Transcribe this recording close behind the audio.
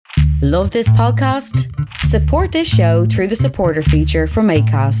Love this podcast? Support this show through the supporter feature from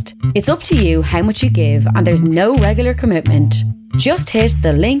Acast. It's up to you how much you give, and there's no regular commitment. Just hit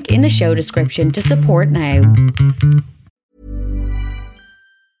the link in the show description to support now.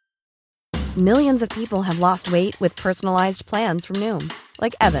 Millions of people have lost weight with personalized plans from Noom.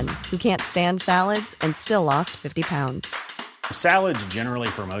 Like Evan, who can't stand salads and still lost 50 pounds. Salads generally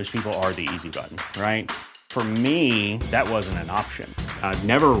for most people are the easy button, right? For me, that wasn't an option. I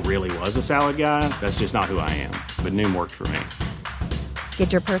never really was a salad guy. That's just not who I am. But Noom worked for me.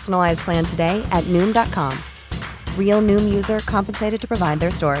 Get your personalized plan today at Noom.com. Real Noom user compensated to provide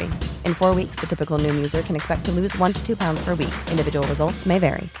their story. In 4 weeks, the typical Noom user can expect to lose 1 to 2 pounds per week. Individual results may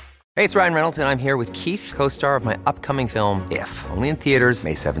vary. Hey, it's Ryan Reynolds, and I'm here with Keith, co-star of my upcoming film, If, only in theaters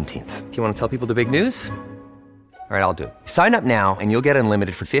May 17th. Do you want to tell people the big news? All right, I'll do it. Sign up now and you'll get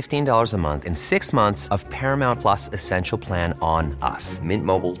unlimited for $15 a month and 6 months of Paramount Plus Essential Plan on us.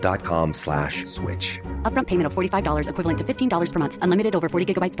 MintMobile.com/switch. Upfront payment of $45 equivalent to $15 per month. Unlimited over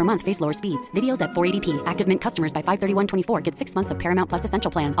 40 gigabytes per month. Face lower speeds. Videos at 480p. Active Mint customers by 531.24 get 6 months of Paramount Plus Essential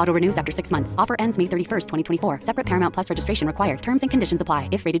Plan. Auto renews after 6 months. Offer ends May 31st, 2024. Separate Paramount Plus registration required. Terms and conditions apply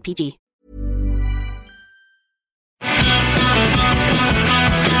if rated PG.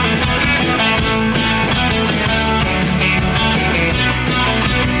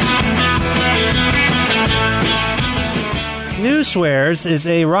 New Swears is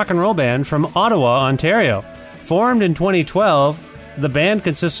a rock and roll band from Ottawa, Ontario. Formed in 2012, the band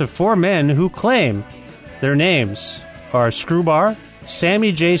consists of 4 men who claim their names are Screwbar,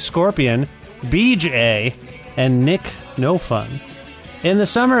 Sammy J. Scorpion, BJ, and Nick No Fun. In the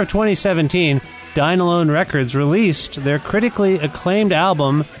summer of 2017, Dynalone Records released their critically acclaimed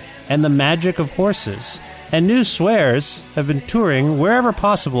album, And the Magic of Horses, and New Swears have been touring wherever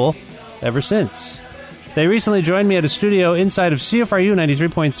possible ever since. They recently joined me at a studio inside of CFRU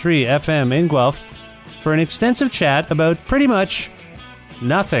 93.3 FM in Guelph for an extensive chat about pretty much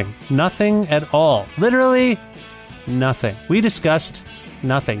nothing. Nothing at all. Literally nothing. We discussed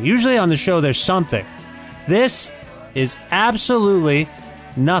nothing. Usually on the show there's something. This is absolutely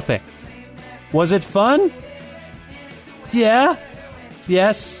nothing. Was it fun? Yeah.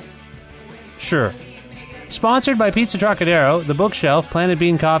 Yes. Sure. Sponsored by Pizza Trocadero, The Bookshelf, Planet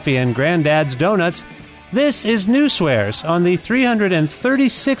Bean Coffee, and Granddad's Donuts, this is New Swears on the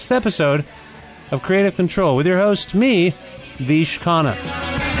 336th episode of Creative Control with your host, me, Vish Khanna.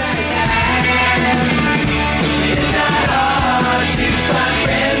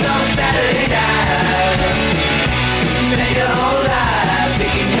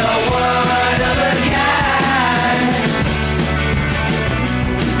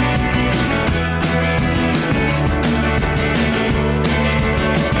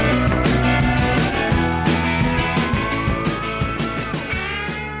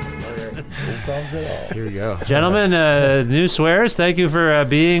 Here we go. Gentlemen, New Swears, thank you for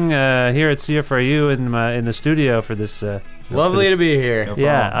being here at CFRU in the studio for this. Lovely to be here. No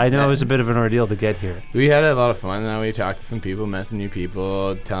problem. I know it was a bit of an ordeal to get here. We had a lot of fun. Now we talked to some people, met some new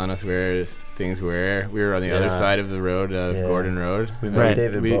people, telling us where things were. We were on the other side of the road, Gordon Road. We met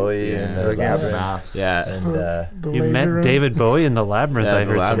David Bowie in the Labyrinth. And, you met David Bowie in the Labyrinth. I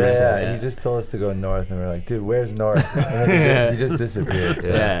heard something. Yeah, he just told us to go north, and we were like, "Dude, where's north?" And then he just disappeared.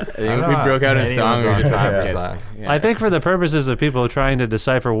 We broke out in song. We were just I think for the purposes of people trying to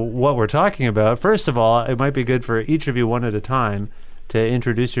decipher what we're talking about, first of all, it might be good for each of you one at a time to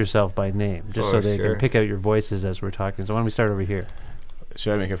introduce yourself by name, just so they can pick out your voices as we're talking. So why don't we start over here?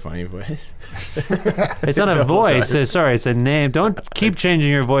 Should I make a funny voice? It's not a voice. Sorry, it's a name. Don't keep changing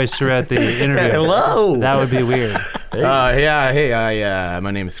your voice throughout the interview. Hello. That would be weird. My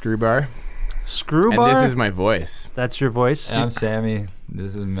name is Screwbar. Screwbar? And this is my voice. That's your voice? And I'm Sammy.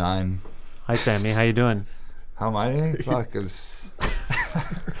 This is mine. Hi, Sammy. How you doing? How am I doing? Fuck,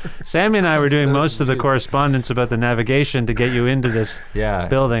 Sammy and I were doing most of the correspondence about the navigation to get you into this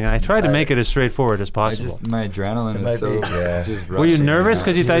building. I tried to make it as straightforward as possible. My adrenaline is so just Were you nervous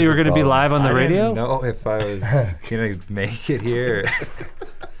because you thought you were going to be live on the radio? I didn't know if I was going to make it here.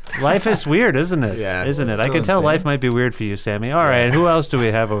 Life is weird, isn't it? Yeah. Isn't it? I can tell life might be weird for you, Sammy. All right, who else do we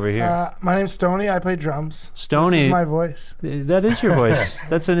have over here? My name's Stoney. I play drums. Stoney. This is my voice. That is your voice.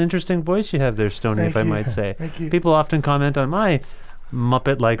 That's an interesting voice you have there, Stoney, if I might say. Thank you. People often comment on my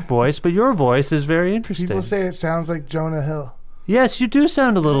Muppet-like voice, but your voice is very interesting. People say it sounds like Jonah Hill. Yes, you do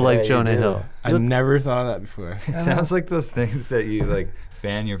sound a little like Jonah Hill. I never thought of that before. It sounds like those things that you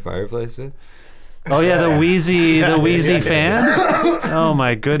fan your fireplace with. Oh yeah, the wheezy fan. Oh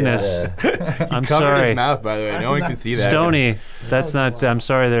my goodness, I'm sorry. His mouth, by the way, no one can see that. Stoney, that's not. I'm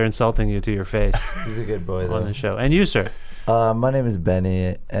sorry, they're insulting you to your face. He's a good boy, though. On the show, and you, sir. My name is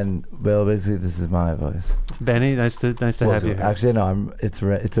Benny, and well, basically this is my voice. Benny, nice to have you here. Actually, no, it's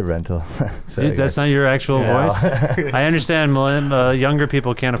a rental. So Dude, that's not your actual voice? I understand younger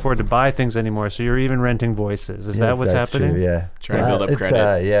people can't afford to buy things anymore, so you're even renting voices. Is that what's that's happening? True, yeah. Try and build up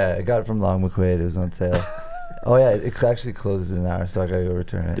credit. Yeah, I got it from Long McQuaid. It was on sale. Oh yeah, it actually closes in an hour, so I gotta go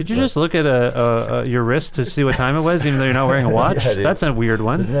return it. Did you just look at your wrist to see what time it was, even though you're not wearing a watch? Yeah, That's a weird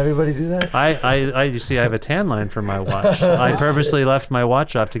one. Doesn't everybody do that? You see, I have a tan line for my watch. I purposely left my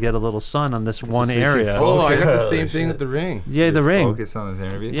watch off to get a little sun on this one area. Oh, I got the same thing with the ring. Yeah, the ring. Focus on this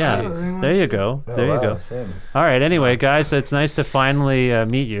interview. Yeah, there you go. There you go. Same. All right. Anyway, guys, it's nice to finally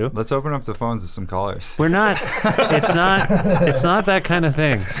meet you. Let's open up the phones to some callers. We're not. It's not that kind of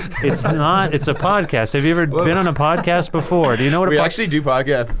thing. It's not. It's a podcast. Have you ever been on a podcast before? Do you know what we actually do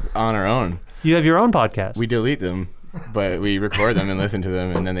podcasts on our own. You have your own podcast. We delete them, but we record them and listen to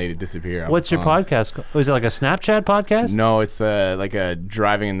them, and then they disappear. What's your podcast? Is it like a Snapchat podcast? No, it's like a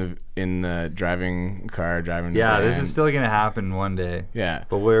driving in the driving car, driving. Yeah, the this van. is still gonna happen one day. Yeah,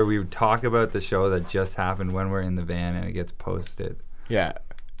 but where we talk about the show that just happened when we're in the van and it gets posted. Yeah.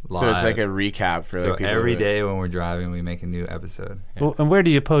 Live. So it's like a recap for like people. Every day when we're driving, we make a new episode. Yeah. Well, and where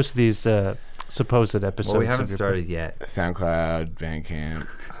do you post these supposed episodes? Well, we haven't started yet. SoundCloud, Bandcamp,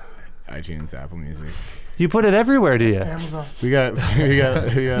 iTunes, Apple Music. You put it everywhere, do you? Amazon. We got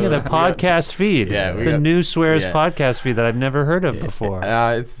the podcast feed. Yeah, the New Swears podcast feed that I've never heard of before.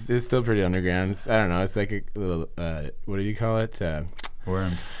 It's still pretty underground. I don't know. It's like a little what do you call it?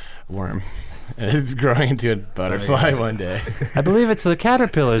 Worm. And it's growing into a butterfly one day. I believe it's the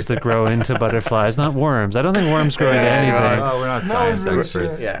caterpillars that grow into butterflies, not worms. I don't think worms grow into anything. We're not science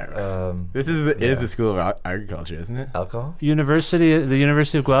experts. Yeah. This is the School of Agriculture, isn't it? Alcohol? The University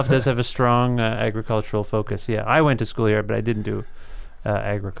of Guelph does have a strong agricultural focus. Yeah, I went to school here, but I didn't do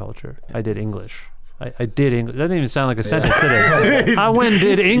agriculture. I did English. I did English. That didn't even sound like a sentence, did it? I went and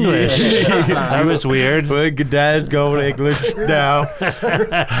did English. That was weird. Well, good dad, go to English now.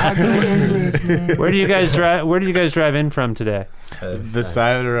 Where do you guys drive in from today? The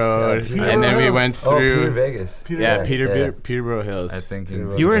side of the road, and then we went through. Peter Vegas. Peterborough Hills. I think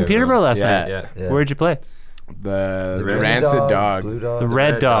you were in Peterborough last night. Yeah. Where'd you play? The Rancid Dog. Blue Dog. The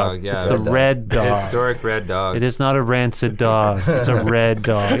Red Dog. Yeah. It's the Red Dog. Historic Red Dog. It is not a rancid dog. It's a red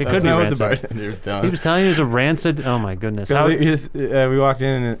dog. It could be That's not what rancid. the bartender was telling. He was telling you it was a rancid. Oh my goodness! We walked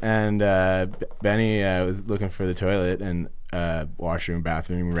in and Benny was looking for the toilet and washroom,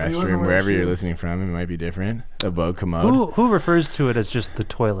 bathroom, restroom, wherever you're listening from. It might be different. A boat commode. Who refers to it as just the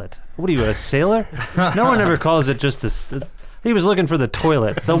toilet? What are you, a sailor? No one ever calls it just the. He was looking for the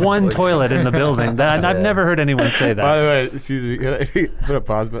toilet, the one toilet in the building. I've never heard anyone say that. By the way, excuse me, put a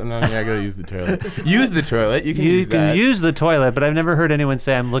pause button on me. I gotta use the toilet. Use the toilet. You can use the toilet, but I've never heard anyone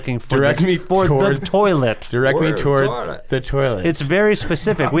say I'm looking for the toilet. Direct me towards the toilet. It's very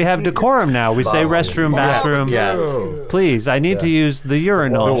specific. We have decorum now. We say restroom, bathroom. Yeah. Please, I need to use the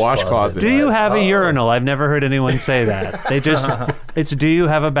urinal. The wash closet. Do you have a urinal? I've never heard anyone say that. They just, it's do you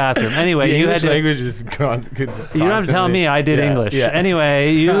have a bathroom? Anyway, the you English had to, language is you don't have to tell me I did English. Yeah.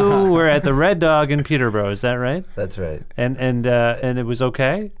 Anyway, you were at the Red Dog in Peterborough. Is that right? That's right. And it was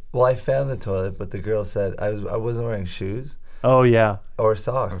okay. Well, I found the toilet, but the girl said I wasn't wearing shoes. Oh yeah. Or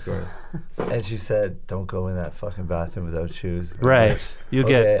socks. Of course. And she said, "Don't go in that fucking bathroom without shoes." Right. You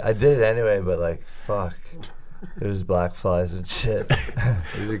get. I did it anyway, but like, fuck. There's black flies and shit.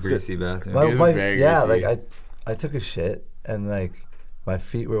 It was a greasy bathroom. I took a shit and like my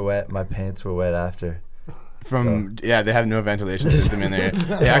feet were wet, my pants were wet after. They have no ventilation system in there.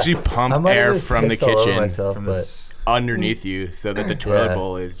 They actually pump air from the kitchen underneath you, so that the toilet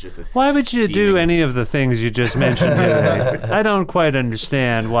bowl is just a. Why would you do any of the things you just mentioned today? I don't quite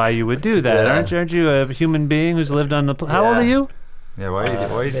understand why you would do that. Aren't you a human being who's lived on the planet? How old are you? Yeah, why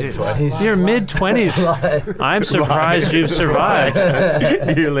are you mid-20s. You're mid-20s. I'm surprised you've survived.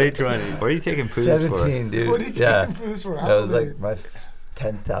 You're late 20s. What are you taking poos 17, for? dude. What are you taking poos for? That was like my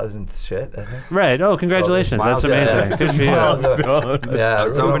 10,000th shit, I think. Right. Oh, congratulations. That's amazing. Good for you. Yeah, I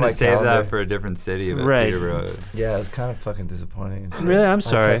was hoping to save that for a different city, but Peterborough. Yeah, it was kind of fucking disappointing. Really? I'm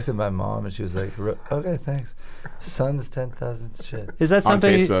sorry. I texted my mom and she was like, "Okay, thanks. Son's 10,000th shit." Is that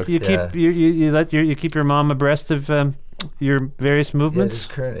something you keep you keep your mom abreast of your various movements?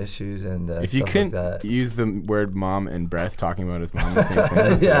 Yeah, current issues and if you couldn't like use the word mom and breast talking about his mom the same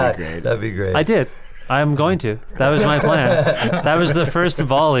thing, that'd be great. That'd be great. I did. I'm going to. That was my plan. That was the first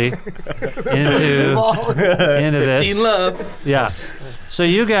volley into this. Teen Love. Yeah. So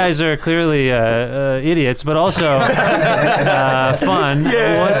you guys are clearly idiots, but also fun.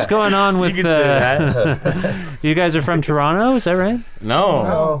 Yeah. What's going on with You can say that. You guys are from Toronto, is that right?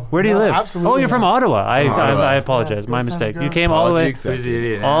 No. Where do you live? absolutely Oh, you're from not. Ottawa. Ottawa. I apologize. Yeah, My that sounds mistake. good. You came all the way. Who's the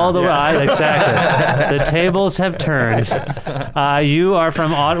idiot? All the way, exactly. The tables have turned. You are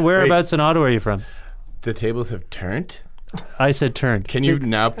from Ottawa. Whereabouts in Ottawa are you from? The tables have turned. I said turned. Can you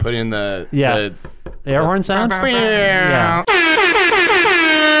now put in the Yeah. Air horn sound? the Yeah.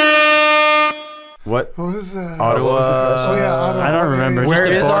 what? What was that? Ottawa. Oh yeah, Ottawa. I don't remember. Where Just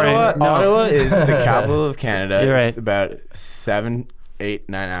a is boring- Ottawa? No. Ottawa is the capital of Canada. You're It's right. about 7, 8,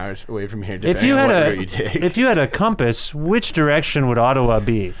 9 hours away from here. If Depending you on had what a route you take. if you had a compass, which direction would Ottawa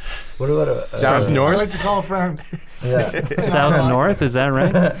be? What about South I north. like to call a friend. Yeah. South north? Is that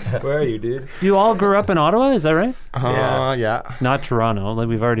right? Where are you, dude? You all grew up in Ottawa? Is that right? Yeah. Not Toronto. Like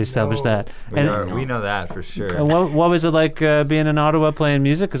we've already established that. We know that for sure. And what was it like being in Ottawa playing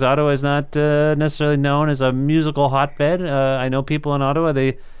music? Because Ottawa is not necessarily known as a musical hotbed. I know people in Ottawa.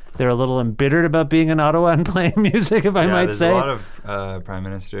 They're a little embittered about being in Ottawa and playing music, if I might there's say. a lot of prime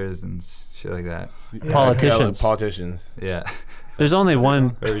ministers and shit like that. Politicians. Politicians. Yeah. There's only one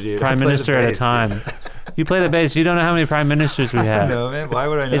Where would you prime play the minister at a bass? time. You play the bass. You don't know how many prime ministers we have. No, man. Why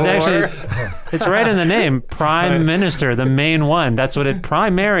would I know? It's actually, it's right in the name, Prime Minister, the main one. That's what it,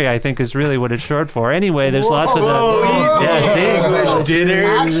 primary, I think, is really what it's short for. Anyway, there's lots of English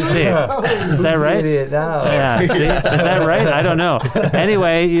dinner. See, is that right? Idiot now. Yeah, see, is that right? I don't know.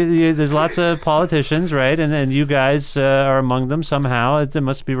 Anyway, there's lots of politicians, right? And you guys are among them somehow. It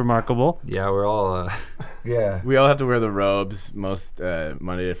must be remarkable. Yeah, we're all. Yeah. We all have to wear the robes most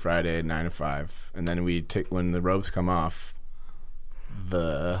Monday to Friday, 9 to 5, and then we take when the robes come off.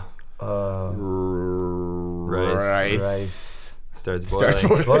 The rice Starts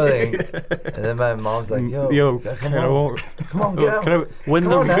boiling. Boiling. And then my mom's like, yo, come on, get out. When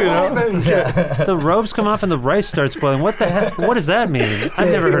the robes come off and the rice starts boiling, what the heck? What does that mean?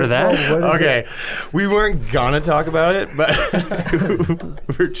 I've never heard of that. Okay, we weren't gonna talk about it,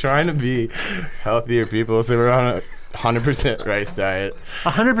 but we're trying to be healthier people, so we're on a 100% rice diet.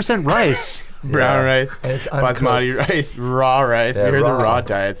 100% rice. Brown rice, And it's basmati uncooked. rice, raw rice. Yeah, you heard raw. the raw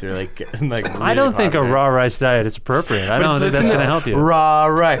diets are like really I don't think a popular. raw rice diet is appropriate. I don't think that's Listen going to help you. Raw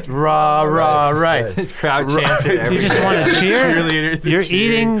rice, raw rice. Crowd chants it every You just day. want to cheer? Cheerleaders You're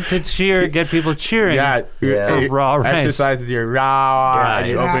cheering. eating to cheer, get people cheering. Yeah, Yeah. it Raw rice. exercises your raw, and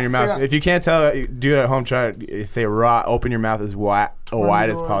you Right. open your mouth. If you can't tell, do it at home. Try it. Say raw. Open your mouth as wide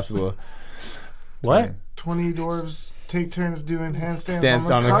as doors. possible. What? 20 dwarves take turns doing handstands Stands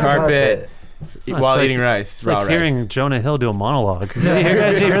on the carpet. carpet while like- eating rice. It's Raw like hearing rice. Jonah Hill do a monologue. Did you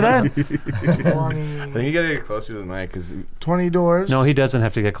hear that? I think you gotta get closer to the mic because 20 doors. No, he doesn't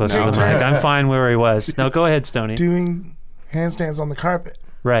have to get closer No. to the mic. I'm fine where he was. No, go ahead, Stoney. doing handstands on the carpet.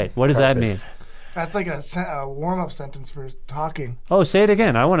 Right. What does that mean? That's like a warm-up sentence for talking. Oh, say it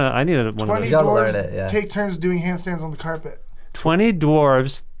again. I need one of 20 those. gotta dwarves learn it, yeah. take turns doing handstands on the carpet. 20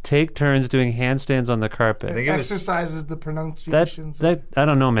 dwarves take turns doing handstands on the carpet. I think it was Exercises the That pronunciations. I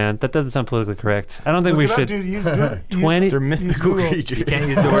don't know, man. That doesn't sound politically correct. I don't think Look we it up, should. dude. Use good. 20 they're mythical Google. creatures. You can't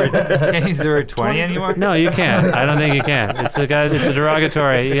use the word. Can't use the word 20 anymore. No, you can't. I don't think you can. It's a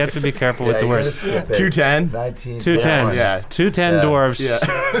derogatory. You have to be careful with the you word. gotta skip it. 210. 19. 210s. Yeah. 210 Yeah. dwarfs. Yeah.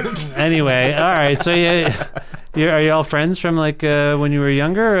 Anyway, all right. So are you all friends from like when you were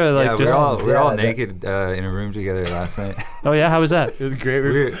younger, or like Yeah, just? we're all Yeah, naked in a room together last night. Oh yeah, how was that? It was great.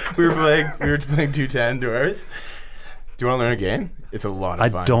 We were playing 210 dwarves. Do you want to learn a game? It's a lot of I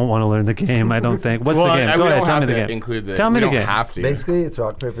fun. don't want to learn the game. I don't think. What's Well, the game? we Go don't ahead. Tell have me the to game. include the. Tell me we the don't game. have to. Basically, it's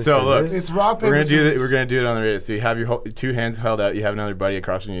rock, paper, So, look, scissors. It's rock, paper, We're gonna do scissors. it. We're gonna do it on the radio. So you have your two hands held out. You have another buddy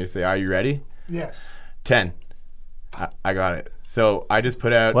across from you. Say, "Are you ready?" Yes. 10. I got it. So I just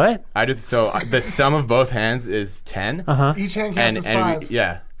put out. What? The sum of both hands is 10. Each hand counts as And 5.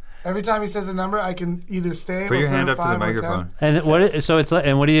 yeah. Every time he says a number, I can either stay Put or your hand put up to the 5 or 10. microphone. And what? So it's like,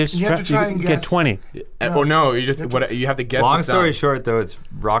 and what do you? You have to try and get guess. 20. Oh no! You just you have to guess. Long the sum. story short, though, it's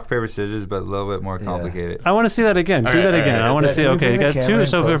rock paper scissors, but a little bit more complicated. I want to see that again. All Do right, that all again. right. I want to Can see. you Okay, bring you the got camera two. in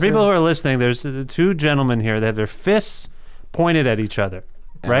So for closer? people who are listening, there's two gentlemen here. They have their fists pointed at each other.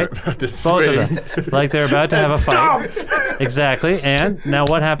 Right? We're about to Both swing. of them. Like they're about to have a fight. Exactly. And now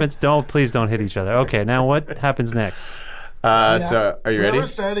what happens? Please don't hit each other. Okay, now what happens next? So are you ready?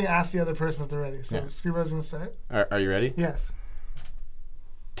 Whoever's starting, ask the other person if they're ready. So Screwball's going to start? Are you ready? Yes.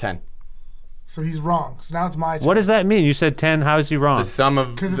 10. So he's wrong. So now it's my turn. What does that mean? You said 10. How is he wrong? The sum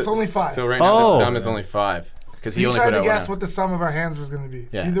of 'Cause it's only 5. So right now Oh. the sum is only 5. because he only tried put to out guess one. what the sum of our hands was going to be.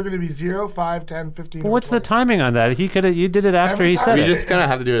 It's either going to be 0, 5, 10, 15. Well, what's the timing on that? He could have. You did it after he said We it. just kind of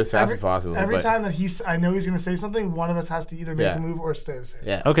have to do it as fast as possible. Every time that I know he's going to say something, one of us has to either make a move or stay the same.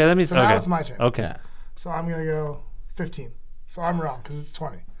 Yeah. Okay, let me. So now it's my turn. Okay. Yeah. So I'm going to go 15. So I'm wrong because it's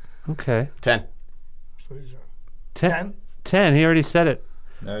 20. Okay. 10. So he's wrong. 10. 10. He already said it.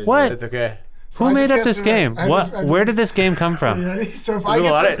 No, What? It's okay. So Who I made just up guessed this it game? right. What? Where did this game come from? So if There's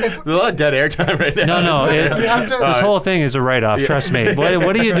a lot of dead air time right now. No. You have to- This whole thing is a write-off. Trust me.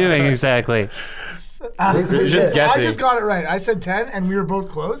 What are you doing exactly? You're just guessing. I just got it right. I said 10, and we were both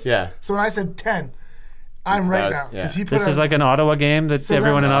close. Yeah. So when I said 10, I'm right now. yeah. He put This is like an Ottawa game that so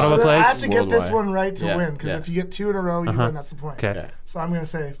everyone then- in Ottawa so then plays. I have to get this Worldwide. one right to Yeah, win, because yeah. if you get 2 in a row, you win. That's the point. Okay. Yeah. So I'm going to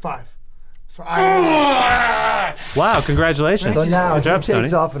say 5. So I. Wow! Congratulations. So now Good he job, takes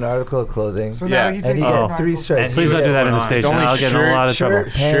Stoney. off an article of clothing, So now Yeah. he and takes he off gets my 3 clothes. strikes. Please don't do that in the It's station. only I'll get in a lot of trouble.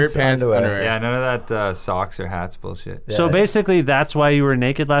 Shirt, pants, underwear. Yeah, none of that socks or hats bullshit. Yeah. So basically, that's why you were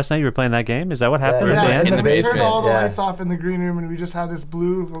naked last night. You were playing that game. Is that what happened? Yeah. at the Yeah, end? in and the then we basement, turned all the yeah. lights off in the green room, and we just had this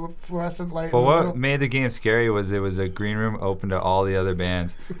blue fluorescent light. But in the what middle. made the game scary was it was a green room open to all the other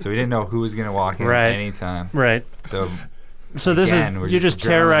bands, so we didn't know who was gonna walk in Right. at any time. Right. So this again, we're is you're just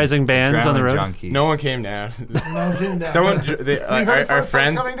terrorizing bands on the road. Junkies. No one came down. No, came down. Someone, we heard our footsteps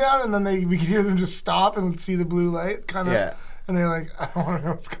friends. coming down, and then we could hear them just stop and see the blue light, kind of. Yeah. And they're like, I don't want to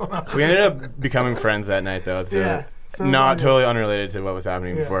know what's going on. We ended up becoming friends that night, though. So Yeah. So not it's totally unrelated to what was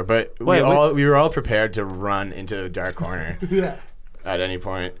happening Yeah. before, but Wait, we were all prepared to run into a dark corner Yeah, at any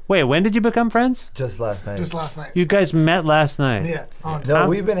point. Wait, when did you become friends? Just last night. just last night. You guys met last night. Yeah. On No, How-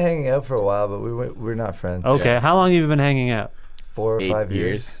 we've been hanging out for a while, but we're not friends. Okay. Yeah. How long have you been hanging out? 4 or 8 5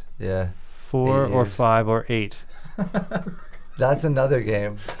 years. years. Yeah. 4 8 or years. 5 or 8? That's another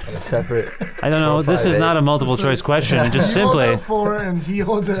game. A separate. I don't know. 4, This 5, is not 8. a multiple choice question. Just You hold simply, at 4 and he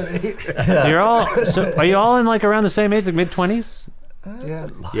holds at 8. you're all. So are you all in like around the same age, like mid 20s? Yeah.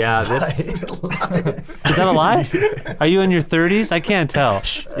 Yeah, this Is that a lie? Are you in your 30s? I can't tell.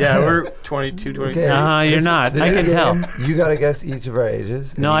 Yeah, we're 22, 23. Okay. You're not. I can tell. You gotta guess each of our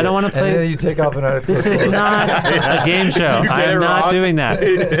ages. No, and I you don't wanna get- play- And then you take off an article. This is not a game show. I am it not wrong. doing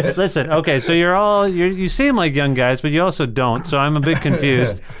that. Listen, okay, so you seem like young guys, but you also don't. So I'm a bit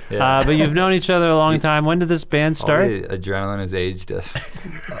confused. Yeah. But you've known each other a long time. When did this band all start? the adrenaline has aged us.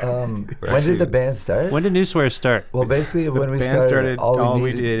 When did the band start? When did New Swear start? Well, basically, The when we band started, all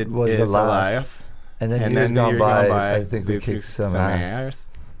we did needed was is a laugh. And And then years gone by, I think we kicked some ass.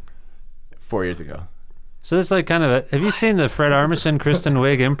 4 years ago. So this is like kind of a. Have you seen the Fred Armisen, Kristen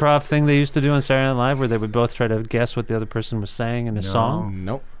Wiig improv thing they used to do on Saturday Night Live, where they would both try to guess what the other person was saying in a song?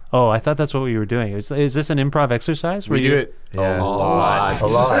 Nope. Oh, I thought that's what you were doing. Is this an improv exercise? We where do you- it Yeah. a lot. A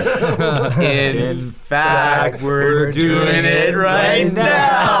lot. In fact, we're doing it right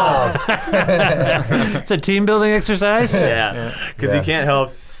now. It's a team building exercise. Yeah, because Yeah. you can't help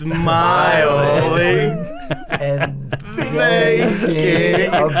smiling. And Thinking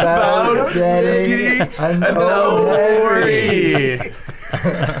about getting a no worry.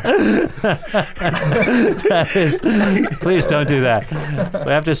 That is, please don't do that.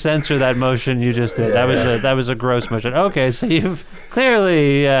 We have to censor that motion you just did. That was a gross motion. Okay, so you've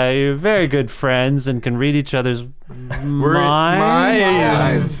clearly you're very good friends and can read each other's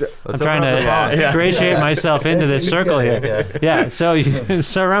minds. I'm trying to ingratiate myself into this circle here. Yeah. So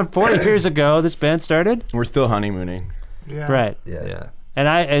around 4 years ago, this band started. We're still honeymooning. Yeah. Right. Yeah.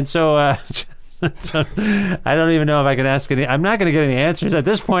 And so. So, I don't even know if I can ask any. I'm not going to get any answers at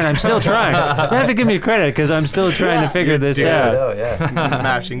this point. I'm still trying. You have to give me credit because I'm still trying to figure this out. Oh, yeah.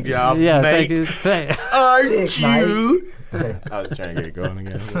 Matching job. Yeah, mate. thank you. Aren't Sick, mate. you? I was trying to get it going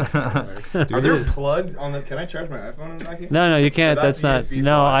again. Are there plugs on the? Can I charge my iPhone back here? No, you can't. That's That's not. USB No,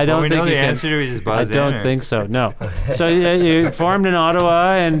 slot. I don't we think know you the can. answer to it. We just I buzz in, don't or- think so. No. So you formed in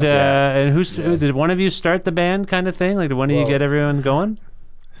Ottawa, and who did one of you start the band, kind of thing? Like, did one of you get everyone going?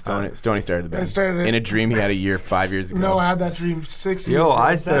 Stony started the band. I started it. In a dream he had a year 5 years ago. No, I had that dream 6 years Yo, ago. I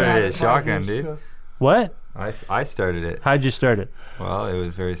Ben started had it. 5 Shotgun, years dude. ago. What? I started it. How'd you start it? Well, it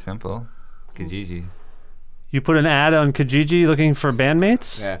was very simple. Kijiji. You put an ad on Kijiji looking for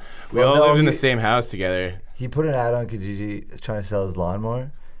bandmates? Yeah, we Well, all no, lived in the he- same house together. He put an ad on Kijiji trying to sell his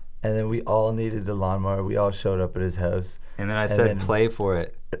lawnmower, and then we all needed the lawnmower. We all showed up at his house. And then I And said, then- play for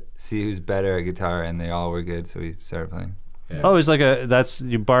it. See who's better at guitar. And they all were good, so we started playing. Oh, it's like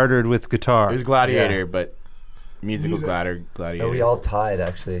you bartered with guitar. It was Gladiator, Yeah. but musical Gladiator. And we all tied,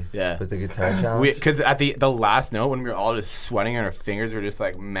 actually, Yeah. with the guitar challenge. Because at the last note, when we were all just sweating and our fingers were just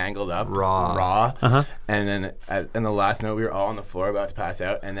like mangled up, Raw. and then in the last note, we were all on the floor about to pass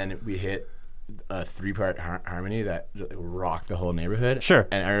out, and then we hit a 3-part harmony that rocked the whole neighborhood. Sure.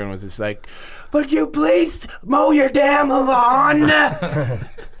 And everyone was just like, "Would you please mow your damn lawn?"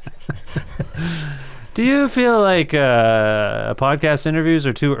 Do you feel like podcast interviews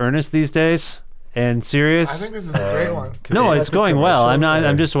are too earnest these days and serious? I think this is a great one. No, it's going well.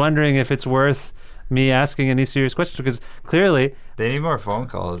 I'm just wondering if it's worth me asking any serious questions, because clearly they need more phone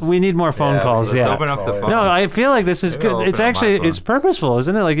calls. We need more phone calls. Let's open up the phone. No, I feel like this is good. It's actually purposeful,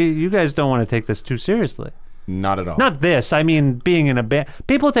 isn't it? Like you guys don't want to take this too seriously. Not at all. Not this. I mean, being in a band.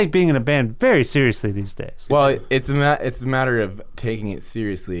 People take being in a band very seriously these days. Well, it's a matter of taking it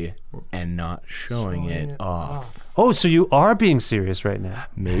seriously and not showing it off. Oh, so you are being serious right now?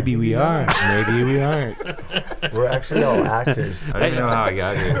 Maybe we are. Maybe we aren't. We're actually all actors. I don't even know how I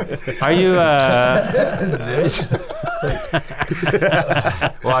got here. Are you?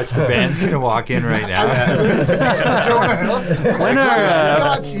 Watch, the band's gonna walk in right now.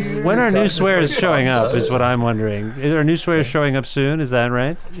 When are New Swears showing up? Is what I'm wondering. Are New Swears showing up soon? Is that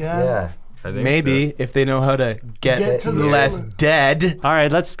right? Yeah. I think maybe if they know how to get less dead. All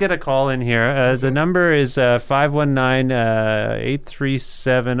right, let's get a call in here. The number is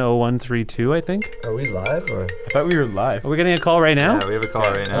 519-837-0132, I think. Are we live or? I thought we were live. Are we getting a call right now? Yeah, we have a call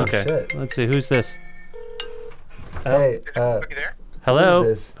right now. Okay. Shit. Let's see. Who's this? Hey, hello. Who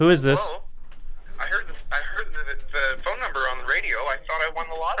is this? Who is this? Hello? I heard the phone number on the radio. I thought I won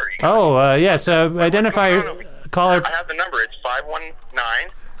the lottery. Oh, yes. Identify your caller. I have the number. It's 519.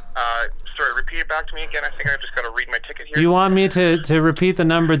 Sorry, repeat it back to me again. I think I just got to read my ticket here. You want me to repeat the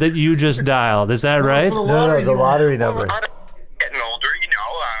number that you just dialed? Is that right? No, the lottery number. I'm getting older,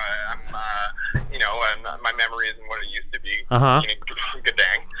 and my memory isn't what it used to be. Good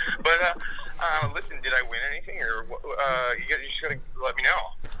dang. But listen, did I win anything, or you just got to let me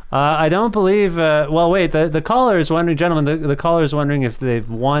know? I don't believe. Well, wait. The caller is wondering, gentlemen. The caller is wondering if they've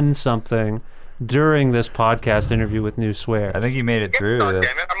won something during this podcast interview with New Swear. I think you made it through. God damn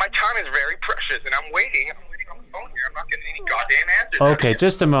it! My time is very precious, and I'm waiting on the phone here. I'm not getting any goddamn answers. Okay,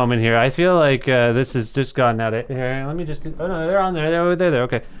 just a moment here. I feel like this has just gotten out of here. Let me just. Oh no, they're on there. They're there.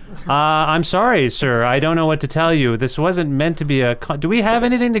 Okay. I'm sorry, sir. I don't know what to tell you. This wasn't meant to be a. Do we have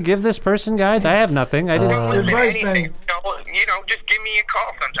anything to give this person, guys? I have nothing. I didn't. Advice, Benny. Just give me a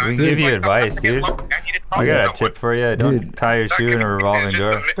call sometime. We can give you advice, dude. I got a tip for you. Don't tie your shoe in a revolving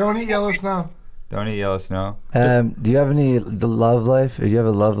door. Don't eat yellow snow. Don't eat yellow snow. Do you have the love life? Or do you have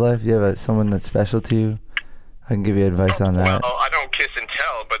a love life? Do you have someone that's special to you? I can give you advice on that. Well, I don't kiss and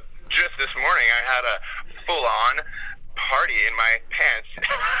tell, but just this morning I had a full-on party in my pants.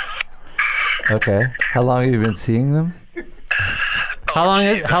 Okay. How long have you been seeing them? How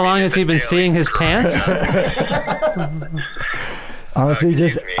long has he been seeing his pants? Honestly,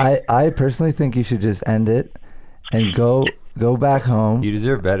 I personally think you should just end it and go back home. You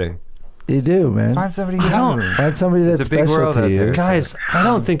deserve better. You do, man. Find somebody Find somebody that's a big special world to out you. there. Guys, I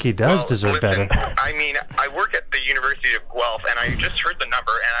don't think he does deserve better. I mean, I work at the University of Guelph, and I just heard the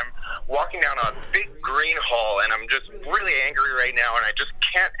number, and I'm walking down a big green hall, and I'm just really angry right now, and I just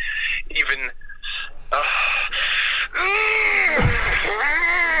can't even...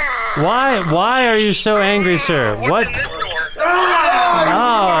 Why are you so angry, sir? What?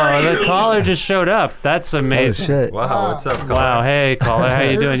 Oh, the caller just showed up. That's amazing. Oh, shit. Wow, what's up, caller? Wow, hey, caller, how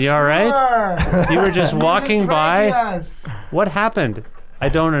you doing? You all right? You were just walking by. What happened? I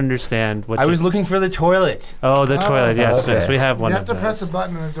don't understand. I was looking for the toilet. Oh, the toilet. Yes, okay. yes, we have one. You have to press a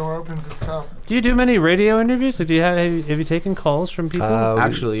button and the door opens itself. Do you do many radio interviews? Like, have you taken calls from people?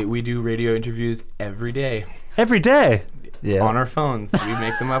 Actually, we do radio interviews every day. Every day? Yeah. On our phones. We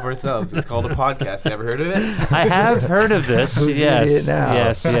make them up ourselves. It's called a podcast. Ever heard of it? I have heard of this. Who's yes. the idiot now?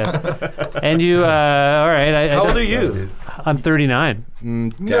 Yes. And you, all right. How old are you? I'm 39.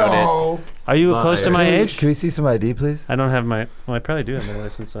 Doubt it. Are you close to my age? Can we see some ID, please? I don't have my. Well, I probably do have my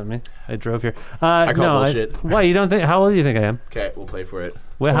license on me. I drove here. I call bullshit. Why you don't think? How old do you think I am? Okay, we'll play for it.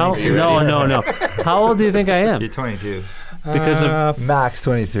 Well, how? No. How old do you think I am? You're 22. Because of Max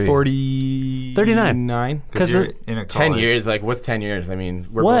 23. 39. Because you're in a 10 college. years. Like, what's 10 years? I mean,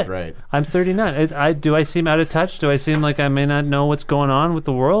 we're what? both right. I'm 39. Do I seem out of touch? Do I seem like I may not know what's going on with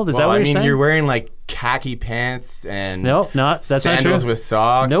the world? Is that what you're saying? You're wearing like khaki pants and that's not true. Sandals with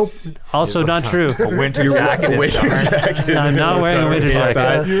socks. Nope. Also not true. A winter jacket. I'm not wearing a winter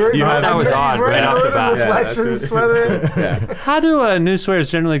jacket. That was odd right off the bat. Reflection sweater. Yeah. How do New Swears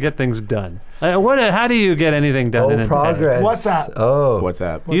generally get things done? How do you get anything done? in progress. WhatsApp.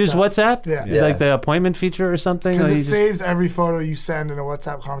 WhatsApp. Use WhatsApp? Yeah. Like the appointment feature or something? Because Or it you saves every photo you send in a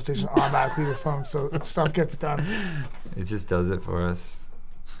WhatsApp conversation automatically to your phone, so stuff gets done. It just does it for us.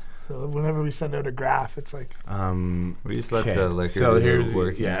 So whenever we send out a graph, it's like we just let the liquor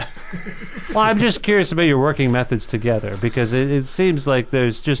work. Yeah. Well, I'm just curious about your working methods together because it seems like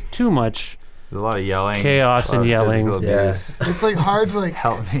there's just too much. There's a lot of yelling, chaos and yelling. Yes, it's like hard to like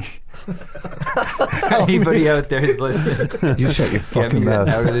help me. Anybody out there who's listening, you shut your fucking mouth.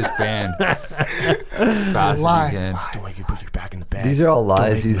 Out of this band. Fast Lie. as you can. Don't make you put your back in the bag. These are all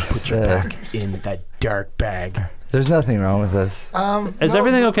lies. Don't make you put your back in that dark bag. There's nothing wrong with this. Is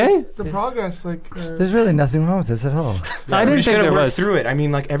everything okay? The progress, like there's really nothing wrong with this at all. I didn't think there work was. through it. I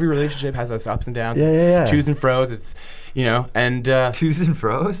mean, like every relationship has its ups and downs. Yeah. Twos and fros. It's and twos and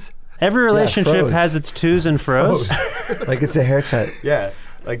fros. Every relationship has its twos and fros. Like it's a haircut. Yeah.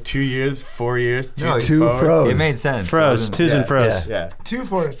 Like 2 years, 4 years, two fros. It made sense. Twos and fros. Yeah. 2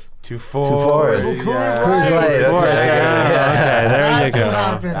 fours. 2 fours. Coors Light. Okay, there you go.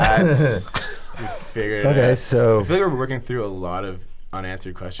 That's figured it out. Okay, so I feel like we're working through a lot of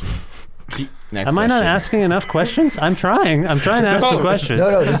unanswered questions. Next Am I not question. asking enough questions? I'm trying. I'm trying to ask some questions.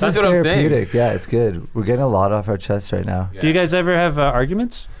 No, this That's is what I'm saying. therapeutic. Yeah, it's good. We're getting a lot off our chest right now. Do you guys ever have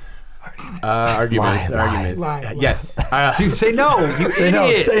arguments? Arguments. Lie. Yes. Dude, say no. You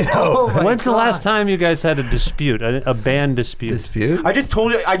idiot. Say no. When's the last time you guys had a dispute, a band dispute? Dispute? I just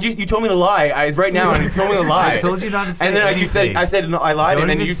told you. You told me to lie. Right now, and you told me to lie. I told you not to say and then anything. I said no, I lied, Don't and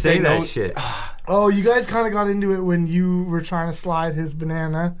then even you say said that no. shit. Oh, you guys kind of got into it when you were trying to slide his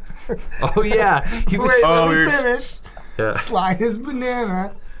banana. Oh yeah. He was. Wait, let me finish. Yeah. Slide his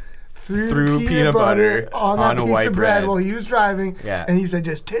banana through peanut butter on on that a piece white of bread bread. while he was driving. Yeah. And he said,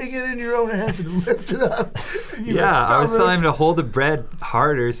 just take it in your own hands and lift it up. And you were Yeah, I was stubborn. telling him to hold the bread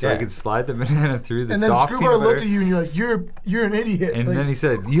harder so I Yeah. could slide the banana through the And then soft Screwbar peanut butter. looked at you and you're like, you're an idiot. And Like, then he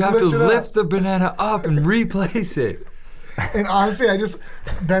said, you have to lift it up. lift the banana up and replace it. And honestly,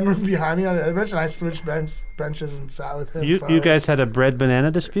 Ben was behind me on the other bench, and I switched benches and sat with him. You guys had a bread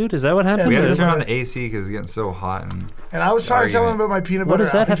banana dispute? Is that what happened? We had to Yeah. turn on the AC because it's getting so hot. And I was trying to tell him about my peanut butter. What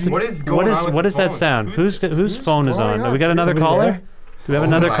does that have to? allergy. What is that sound? Whose phone is on? up? We got another Somebody caller. there? Do we have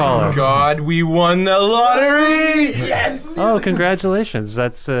another caller? Oh God, we won the lottery! Yes. Oh, congratulations!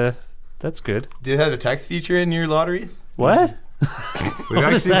 That's good. Did it have a text feature in your lotteries? What? We've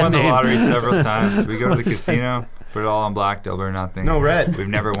What does actually that won the mean? lottery several times. We go to the casino, put it all on black, double or nothing. No red. We've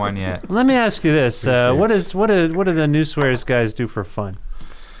never won yet. Let me ask you this: Appreciate what do the New Swears guys do for fun?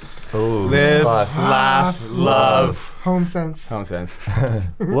 Oh, Live, laugh, love. Home Sense. Home Sense.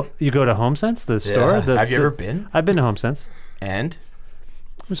 What, you go to HomeSense, the store? Yeah. Have you ever been? I've been to HomeSense. And?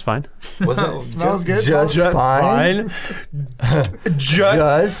 It was fine. Smells good. Just fine.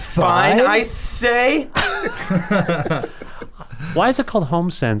 Just fine? I say. Why is it called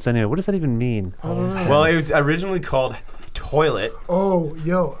HomeSense anyway? What does that even mean? Well, it was originally called Toilet. Oh,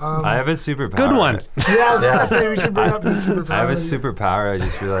 yo. I have a superpower. Good one. Yeah, I was going to say we should bring up his superpower. I have a superpower. I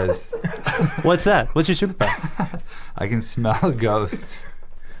just realized What's that? What's your superpower? I can smell ghosts.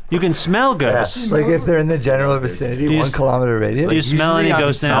 You can smell ghosts. Like if they're in the general vicinity, Do you 1 kilometer radius. Do you smell Usually any I'm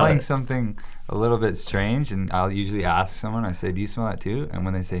ghosts now? smelling something a little bit strange, and I'll usually ask someone. I say, "Do you smell that too?" And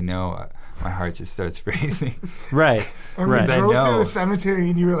when they say no, my heart just starts racing. Right. And we Right. drove I through know. the cemetery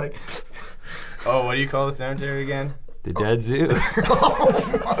and you were like, Oh, what do you call the cemetery again? The dead zoo.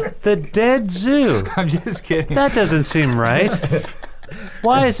 The dead zoo. I'm just kidding. That doesn't seem right.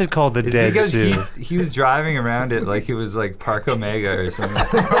 Why is it called the It's dead because zoo? he was driving around it like it was like Park Omega or something.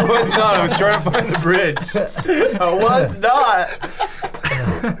 I was not. I was trying to find the bridge. I was not.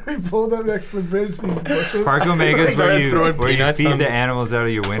 we pulled up next to the bridge, these bushes. Park Omega is Started throwing where you peanuts feed on the me. animals out of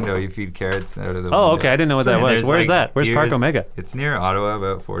your window. You feed carrots out of the window. Oh, okay. I didn't know what that And was. there's, Where's like, that? Where's Park deers. Omega? It's near Ottawa,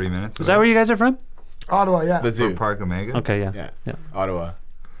 about 40 minutes. Is that where you guys are from? Ottawa, yeah. The For zoo. Park Omega? Okay, yeah. Yeah. Ottawa.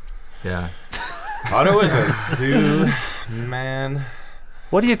 Yeah. Ottawa's a zoo, man.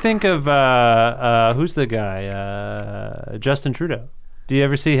 What do you think of who's the guy? Justin Trudeau. Do you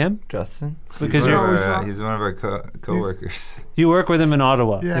ever see him? Justin? Because He's one of our co-workers. you work with him in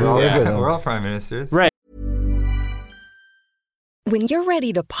Ottawa. Yeah. We're all prime ministers. Right. When you're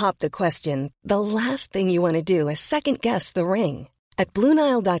ready to pop the question, the last thing you want to do is second-guess the ring. At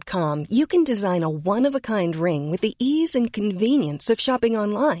BlueNile.com, you can design a one-of-a-kind ring with the ease and convenience of shopping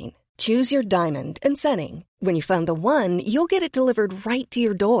online. Choose your diamond and setting. When you find the one, you'll get it delivered right to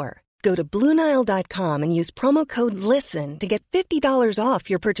your door. Go to BlueNile.com and use promo code LISTEN to get $50 off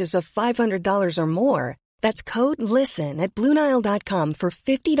your purchase of $500 or more. That's code LISTEN at BlueNile.com for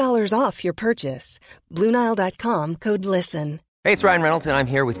 $50 off your purchase. BlueNile.com, code LISTEN. Hey, it's Ryan Reynolds, and I'm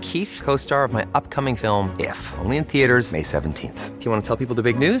here with Keith, co-star of my upcoming film, If, only in theaters May 17th. Do you want to tell people the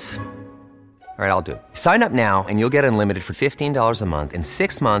big news? All All right, I'll do it. Sign up now and you'll get unlimited for $15 a month and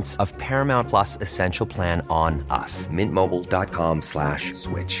 6 months of Paramount Plus Essential Plan on us.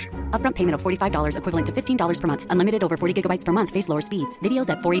 MintMobile.com/switch. Upfront payment of $45 equivalent to $15 per month. Unlimited over 40 gigabytes per month. Face lower speeds.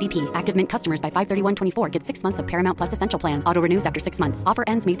 Videos at 480p. Active Mint customers by 531.24 get 6 months of Paramount Plus Essential Plan. Auto renews after 6 months. Offer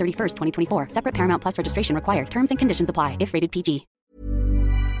ends May 31st, 2024. Separate Paramount Plus registration required. Terms and conditions apply if rated PG.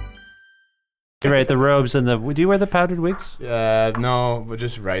 You're right, the robes and the... Do you wear the powdered wigs? No, but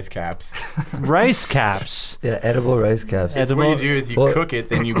just rice caps. Rice caps? Yeah, edible rice caps. What you do is you cook it,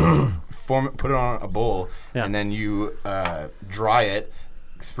 then you put it on a bowl, and then you dry it,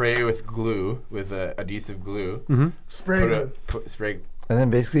 spray it with glue, with adhesive glue. Mm-hmm. Spray and then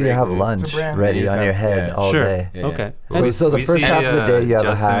basically you have lunch ready on your head all day. Yeah. Okay. So the first half of the day you have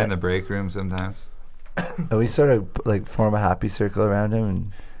a hat. in the break room sometimes. And we sort of like form a happy circle around him,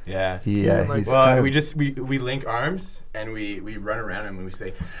 and he's kind of, we link arms and we run around him and we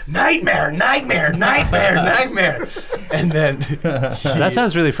say nightmare, nightmare, nightmare, nightmare, and then that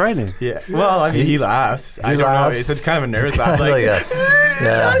sounds really frightening. Yeah. Well, I mean, he laughs. I don't know. It's kind of a nervous laugh, like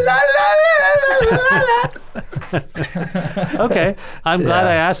Okay, I'm glad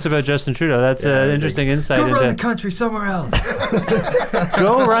I asked about Justin Trudeau. That's an interesting insight. Go run the country somewhere else.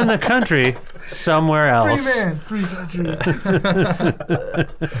 Go run the country somewhere else. Free country.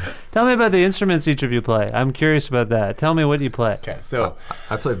 Tell me about the instruments each of you play. I'm curious about that. Tell me what you play. Okay, so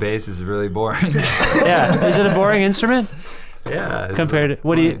I play bass. It's really boring. Yeah, is it a boring instrument? Yeah. Compared to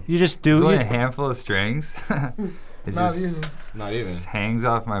what do you just do? It's only a handful of strings. It Not just even. hangs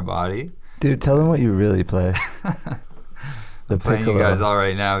off my body. Dude, tell them what you really play. I'm playing you guys all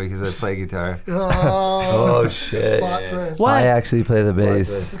right now because I play guitar. Oh shit! What? I actually play the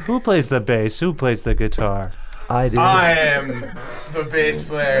bass. Who plays the bass? Who plays the guitar? I do. I am the bass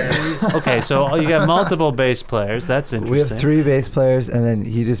player. Okay, so you got multiple bass players. That's interesting. We have 3 bass players, and then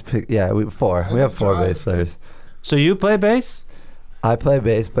he just picked. Yeah, we have 4. We have 4 bass players. So you play bass? I play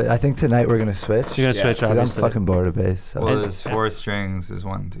bass, but I think tonight we're gonna switch. You're gonna switch, obviously. I'm fucking bored of bass. So. Well, there's 4 strings. There's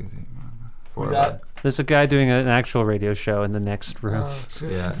 1, 2, 3, 4. Who's that? There's a guy doing an actual radio show in the next room.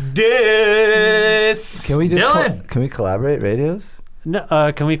 Yeah. Can we just can we collaborate radios? No,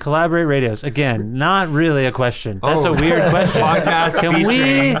 can we collaborate radios? Again, not really a question. That's a weird question. Podcast Can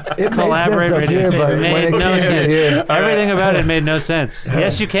we collaborate radios? It made no sense. Everything about it made no sense.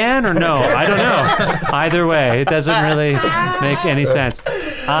 Yes, you can, or no? I don't know. Either way, it doesn't really make any sense.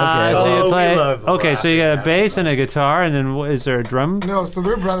 So you play. Okay, so you got a bass and a guitar, and then is there a drum? No, so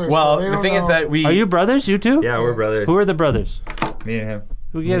they're brothers. Well, so the thing is that we... Are you brothers, you two? Yeah, we're brothers. Who are the brothers? Me and him.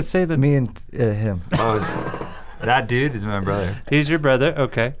 We gotta say that. Me and him. That dude is my brother. He's your brother.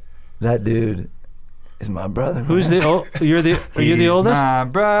 Okay. That dude is my brother. Who's the old? Are you the oldest? My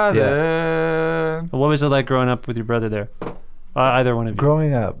brother. Yeah. What was it like growing up with your brother there? Either one of you.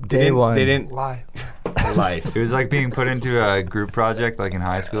 Growing up, day one. They didn't lie. Life. It was like being put into a group project like in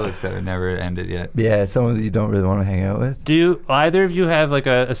high school, except it never ended yet. Yeah, someone that you don't really want to hang out with. Do either of you have like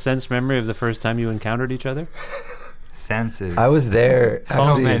a sense memory of the first time you encountered each other? Senses. I was there.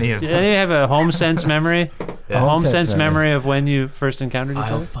 So many of them. Did any have a home sense memory? A home sense memory of when you first encountered each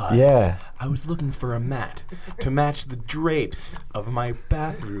other? 5. Yeah. I was looking for a mat to match the drapes of my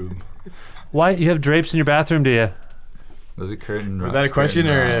bathroom. Why you have drapes in your bathroom? Do you? Was it curtain? Was that a question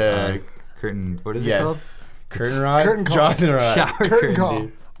or curtain? What is it called? Yes. Curtain rod? Curtain call. Jonathan rod. Shower Curtain call.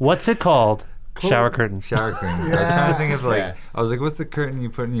 dude. What's it called? Shower curtain. Shower curtain. Yeah. I was trying to think of Yeah. I was like, what's the curtain you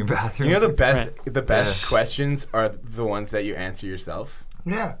put in your bathroom? You know the best questions are the ones that you answer yourself.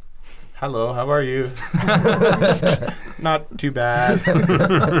 Yeah. Hello, how are you? Not too bad.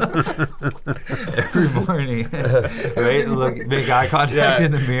 Every morning, right? Look, make eye contact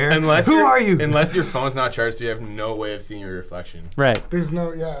in the mirror. Who are you? Unless your phone's not charged, so you have no way of seeing your reflection. Right. There's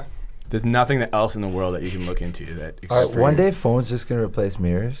nothing else in the world that you can look into that. All right, one day phones just gonna replace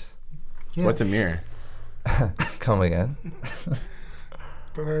mirrors. Yeah. What's a mirror? Come again. But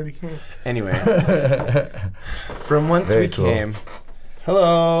I already came. Anyway, from whence Very we came.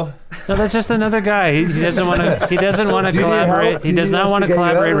 Hello. No, that's just another guy. He doesn't want to. He doesn't want to collaborate. He does not want to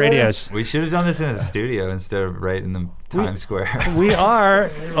collaborate radios. We should have done this in a studio instead of right in the Times Square. We are.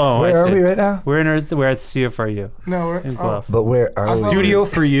 Oh, where are we right now? We're at CFRU. No, we're in Guelph. But where are we? Studio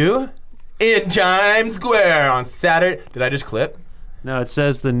for you in Times Square on Saturday. Did I just clip? No, it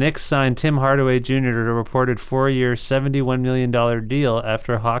says the Knicks signed Tim Hardaway Jr. to a reported 4-year, $71 million deal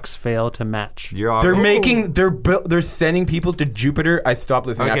after Hawks fail to match. They're sending people to Jupiter. I stopped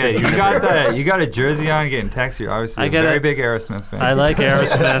listening after Jupiter. You got a jersey on, getting text. You're obviously a very big Aerosmith fan. I like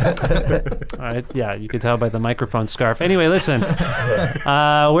Aerosmith. All right, yeah, you could tell by the microphone scarf. Anyway, listen,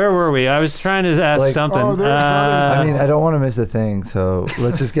 where were we? I was trying to ask something. I mean, I don't want to miss a thing, so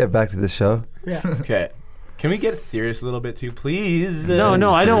let's just get back to the show. Yeah. Okay. Can we get serious a little bit too, please?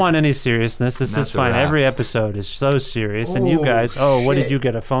 No, I don't want any seriousness. This is fine. Every episode is so serious. And you guys, what did you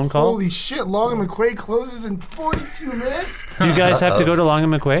get, a phone call? Holy shit, Long and McQuaid closes in 42 minutes? Do you guys have to go to Long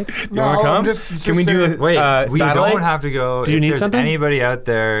and McQuaid? No, I'm just Can we do it? Wait, we don't have to go. Do you need something? Anybody out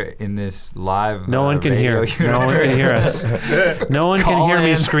there in this live No one can hear. No one can hear us. No one can hear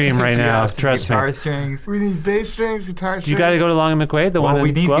me scream right now. Trust me. Guitar strings. We need bass strings, guitar strings. You got to go to Long and McQuaid?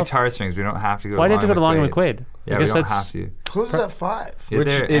 We need guitar strings. We don't have to go to Why did you go to Long and and McQuaid? Yeah, we don't have to. Closes at 5. Which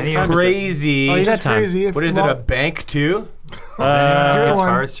is crazy. Oh, you got time. What is it, a bank too?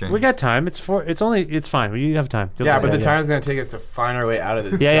 Guitar strings. We got time. It's fine. You have time. Yeah, but the time's going to take us to find our way out of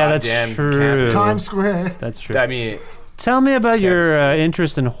this that's true. campus. Times Square. That's true. I mean... Tell me about your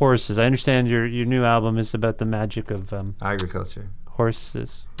interest in horses. I understand your new album is about the magic of... agriculture.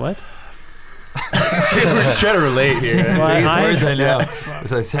 Horses. What? We're trying to relate here. Words I know.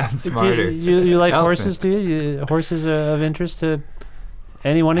 So I sound smarter. You like horses, do you? Horses are of interest to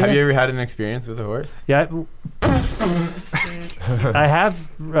anyone? Have you ever had an experience with a horse? Yeah. I have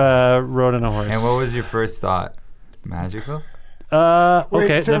rode on a horse. And what was your first thought? Magical? Okay.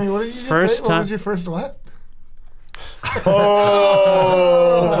 Wait, Timmy, what did you just say? What was your first what?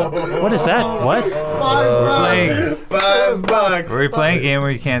 Oh! What is that? What? $5. We're playing a game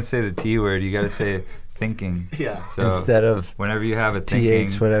where you can't say the T word. You got to say thinking. Yeah. So instead of whenever you have a thinking,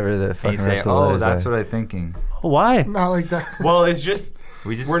 TH, whatever the fucking you say, rest of the letters that's are. what I'm thinking. Why? Not like that. Well, it's just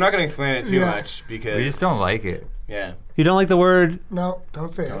we're not going to explain it too much because we just don't like it. Yeah. You don't like the word? No,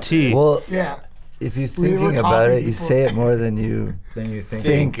 don't say it. T. Well, yeah. If you're thinking about it, you say it more than you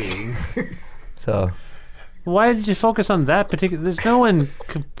think. So. Why did you focus on that particular? There's no one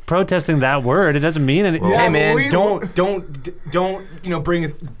protesting that word. It doesn't mean anything. Hey man, don't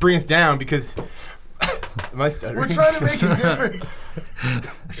bring us down because. Am I stuttering? We're trying to make a difference.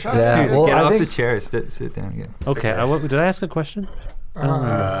 Get off the chair. Sit down again. Okay. Did I ask a question?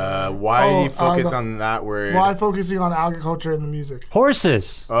 Why do you focus on that word? Why focusing on agriculture and the music?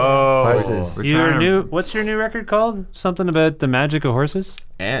 Horses. Oh, horses. What's your new record called? Something about the magic of horses?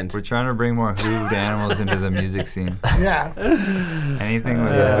 And we're trying to bring more hooved animals into the music scene. Yeah. Anything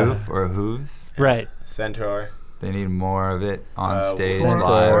with a hoof or hooves. Right. Centaur. They need more of it on stage.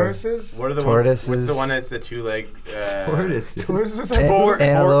 Tortoises. What are the tortoises? What's the one that's the two-leg? Tortoises. Tortoises.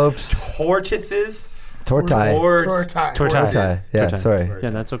 Antelopes. Tortoises. Tortai. Tortai. Yeah, sorry.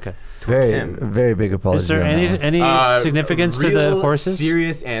 Yeah, that's okay. Very big apology. Is there any significance to the horses?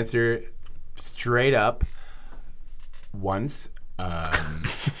 Serious answer, straight up. Once, there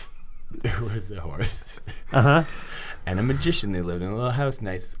was a horse. And a magician. They lived in a little house,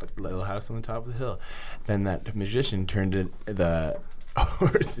 nice little house on the top of the hill. Then that magician turned the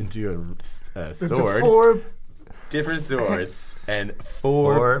horse into a sword. 4 different swords and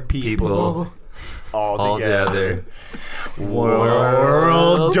 4 people. All together.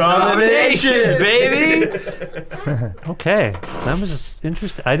 World domination, baby! Okay. That was just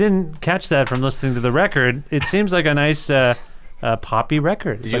interesting. I didn't catch that from listening to the record. It seems like a nice poppy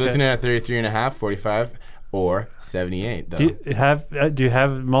record. Did you listen to it at 33.5, 45, or 78? Though? Do you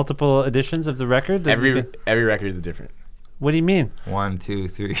have multiple editions of the record? Every record is different. What do you mean? 1, 2,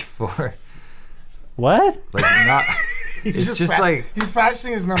 3, 4. What? Like not... It's just like he's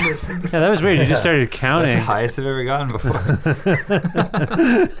practicing his numbers. Yeah, that was weird. You just started counting. That's the highest I've ever gotten before.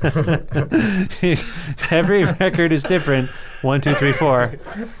 Every record is different. 1, 2, 3, 4. Okay,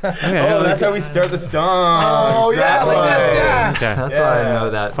 that's how we start the song. Oh yeah, like that, Okay. That's why I know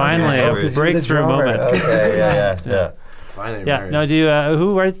that. Finally, a breakthrough moment. Okay, yeah. Finally, yeah. Now, do you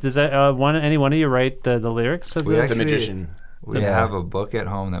who writes? Does that any one of you write the lyrics of the magician? We have a book at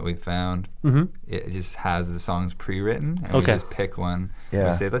home that we found. Mm-hmm. It just has the songs pre-written, and we just pick one. Yeah.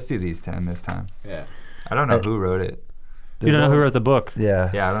 We say, let's do these 10 this time. Yeah. I don't know who wrote it. You don't know who wrote the book?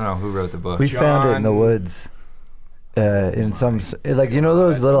 Yeah. Yeah, I don't know who wrote the book. We found it in the woods. In some, like, you know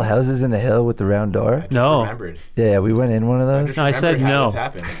those little houses in the hill with the round door? No. Remembered. Yeah, we went in one of those. No, I said no.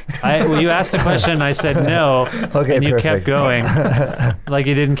 You asked a question, and I said no, and you kept going, like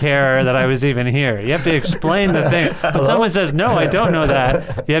you didn't care that I was even here. You have to explain the thing. When someone says no, I don't know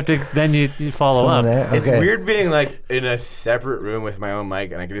that, you have to then you follow up. Okay. It's weird being like in a separate room with my own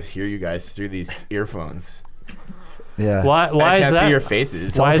mic, and I can just hear you guys through these earphones. Yeah. Why I is can't that? see your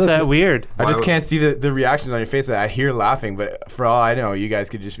faces. Why is that weird? I just can't see the reactions on your face. I hear laughing, but for all I know, you guys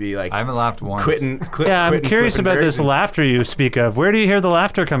could just be like, I haven't laughed once. Yeah, I'm curious about this laughter you speak of. Where do you hear the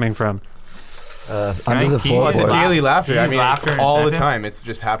laughter coming from? Under the floor. Well, it's a daily laughter. I mean, laughter in a all the sentence? time. It's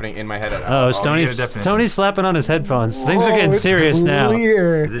just happening in my head. Tony's slapping on his headphones. Things are getting serious now.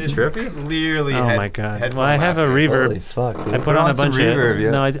 Is it trippy? Clearly. Oh my god! Well, I have a reverb. Holy fuck, dude. I put on a bunch reverb, of.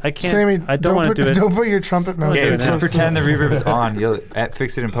 yeah. No, I can't. Sammy, I don't want to do it. Don't put your trumpet mouth. Okay, too just close to pretend the it. reverb is on. You'll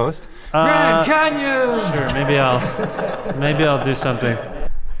fix it in post. Grand Canyon. Sure, maybe I'll do something.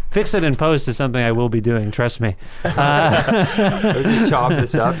 Fix it in post is something I will be doing. Trust me. Let's just chop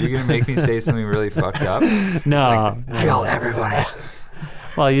this up. You're gonna make me say something really fucked up. No. Kill everybody.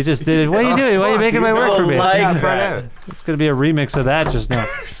 Well, you just did it. What are you doing? Why are you making my work for me? That. It's going to be a remix of that just now.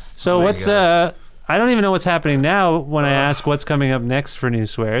 So my what's I don't even know what's happening now when I ask what's coming up next for New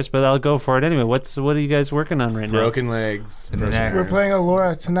Swears, but I'll go for it anyway. What are you guys working on right now? Broken legs. We're playing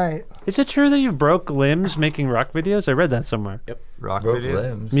Allura tonight. Is it true that you broke limbs making rock videos? I read that somewhere. Yep. Rock Broke videos?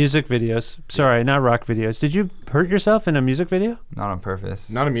 limbs. Music videos. Sorry, not rock videos. Did you hurt yourself in a music video? Not on purpose.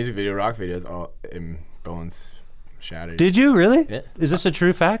 Not a music video. Rock videos. All in bones shattered. Did you really? Yeah. Is this a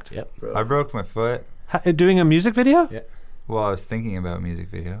true fact? Yep. I broke my foot. Doing a music video? Yeah. Well, I was thinking about a music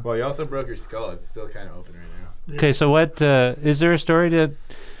video. Well, you also broke your skull. It's still kind of open right now. Okay, so what is there a story to?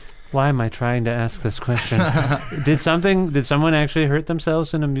 Why am I trying to ask this question? Did someone actually hurt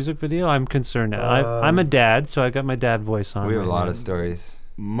themselves in a music video? I'm concerned now. I'm a dad, so I got my dad voice on. We have a right lot now. of stories.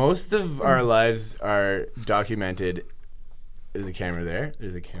 Most of our lives are documented. There's a camera there.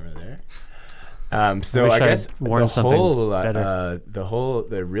 There's a camera there. So wish I I'd guess worn something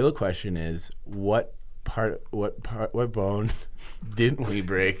the real question is what bone didn't we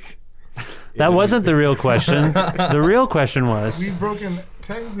break? That wasn't the real question. The real question was. We've broken.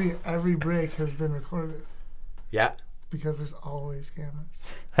 Technically, every break has been recorded. Yeah. Because there's always cameras.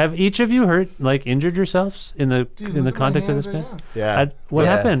 Have each of you injured yourselves in the Dude, in the look at my context of this hands band? right Yeah. What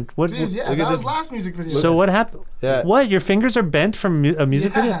happened? What? Dude, yeah, look that at was this- last music video. So what happened? Yeah. What? Your fingers are bent from a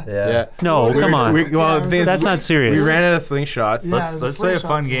music video? Yeah. No, Well, come on. the thing is, That's not serious. We ran out of slingshots. Yeah, Let's it was play a slingshot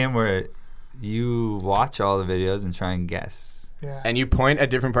fun scene. game where you watch all the videos and try and guess. Yeah. And you point at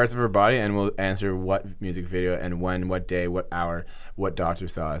different parts of her body, and we'll answer what music video and when, what day, what hour, what doctor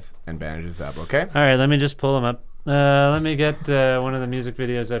saw us, and bandage us up. Okay? All right, let me just pull them up. Let me get one of the music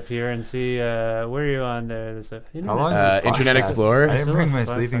videos up here and see where are you on there. How long is this Internet podcast? Explorer. I didn't bring my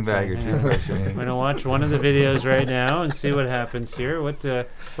Five, sleeping five, bag or seconds. toothbrush. or I'm anything. gonna watch one of the videos right now and see what happens here. What? Where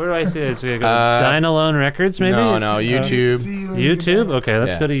do I see this? Dine Alone Records, maybe? No, YouTube. See you in YouTube. Good Okay,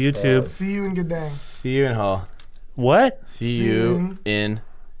 let's Yeah. go to YouTube. Day. See you in Good Day. See you in Hull. What? See See you you in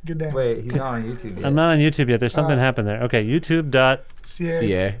Good Day. Wait, he's not on YouTube yet. I'm not on YouTube yet. There's something happened there. Okay, YouTube.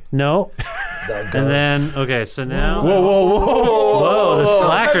 CA. No. And then so now. Whoa, whoa, whoa, whoa, Whoa, the whoa.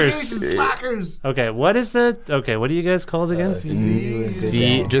 slackers. Medication slackers. Okay, what is the? Okay, what are you guys called again?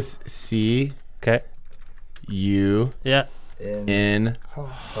 C. Just C. Okay. U. Yeah. In Hull.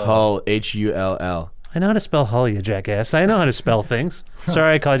 Hull. I know how to spell Hull, you jackass. I know how to spell things.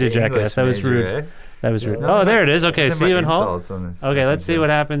 Sorry, I called you jackass. English That was major, rude. eh? That was rude. There's Oh, nothing there but- it is. Okay, nothing see you but in Hull. insults on this Okay, let's see fucking what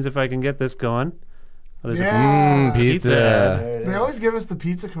show. happens if I can get this going. Oh, there's Yeah. Pizza. They always give us the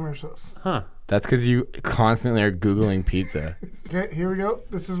pizza commercials. Huh. That's because you constantly are Googling pizza. Okay, here we go.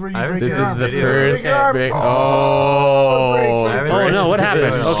 This is where you I haven't break This your is arm. the video. first Break your arm. break. I Oh. haven't Oh read no! this What video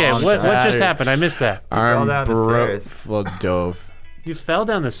happened? in a Okay, long what time. just happened? I missed that. fell Arm down the broke. stairs. Well, dove. You fell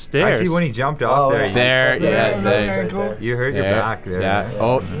down the stairs. Actually, when he jumped off there, you- There, yeah, there. ankle. you hurt your There, back there. yeah.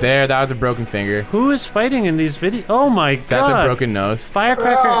 Oh, there. That was a broken finger. Who is fighting in these videos? Oh my god! That's a broken nose.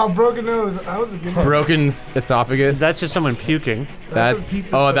 firecracker. Oh, broken nose. That was a good one. Broken esophagus. That's just someone puking. That's. a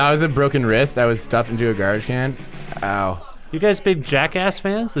pizza Oh, foot. that was a broken wrist. I was stuffed into a garbage can. Ow. You guys big Jackass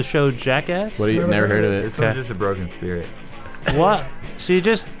fans? The show Jackass? What? You never heard of it? This one's Okay. just a broken spirit. What? So you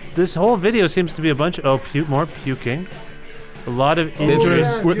just this whole video seems to be a bunch of more puking, a lot of This injuries,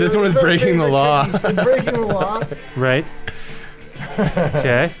 was- this one was breaking the law. Breaking the law. right?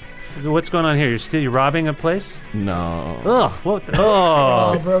 Okay, what's going on here? You're robbing a place? No. Ugh! What?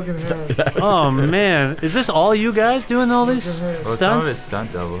 Oh, Oh, broken head. oh man! Is this all you guys doing all these Well, Well, some of it's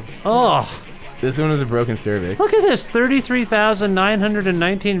stunts? stunt doubles. Oh, This one was a broken cervix. look at this!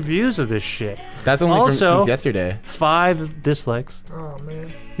 33,919 views of this shit. That's only Also- since yesterday. 5 dislikes. Oh,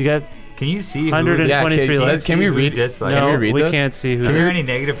 man. You got Can you see who 123 Yeah, likes. can we who read? disliked? Can No, we read we those? can't see who. Are there any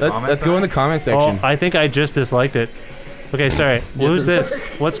negative comments? Let's go on in the it? comment Oh, section. I think I just disliked it. Okay, sorry. Who's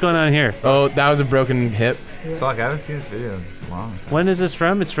this? What's going on here? Oh, that was a broken hip. Fuck, I haven't seen this video in a long time. When is this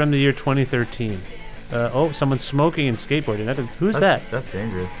from? It's from the year 2013. someone's smoking and skateboarding. Who's that? That's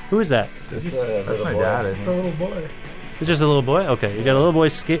dangerous. Who is that? That's my dad. I It's think. a little boy. It's just a little boy? Okay, you got a little boy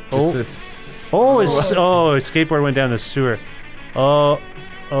skate. His skateboard went down the sewer.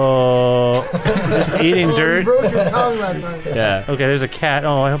 Just eating You dirt. broke your tongue that time. Yeah. Okay, there's a cat.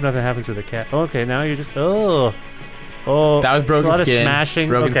 Oh, I hope nothing happens to the cat. Okay, now you're just that was broken a lot skin. of smashing.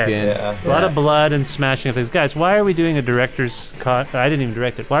 Broken okay. skin. Yeah. A lot of blood and smashing of things. Guys, why are we doing a director's I didn't even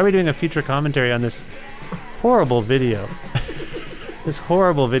direct it. Why are we doing a feature commentary on this horrible video? This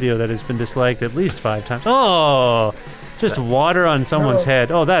horrible video that has been disliked at least 5 times. Oh, just water on someone's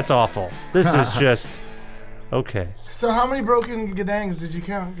head. Oh, that's awful. This is just... Okay. So how many broken gadangs did you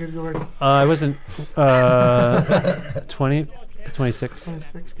count? Good Lord. I wasn't... 20... 26.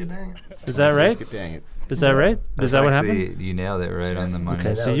 26 gadangs. Is that right? Is that right? Is that what happened? You nailed it right on the money.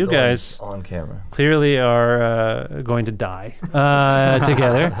 Okay, so you guys on camera clearly are going to die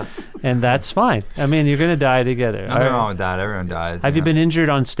together, and that's fine. I mean, you're going to die together. Nothing wrong with that. Everyone dies. Have you been injured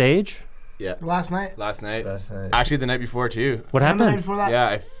on stage? Yeah. Last night. Actually, the night before too. What happened? The night before that?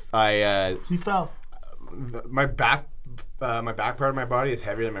 Yeah, I He fell. my back part of my body is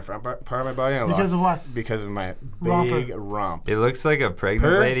heavier than my front part of my body. Because of what? Because of my Romper. big rump. It looks like a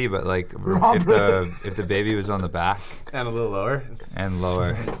pregnant lady, but like if the baby was on the back and a little lower and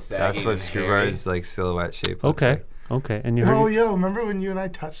lower. That's what Screwbar's like silhouette shape looks like. Okay. And you Yo, remember when you and I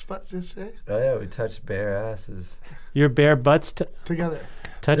touched butts yesterday? Oh yeah, we touched bare asses. Your bare butts together.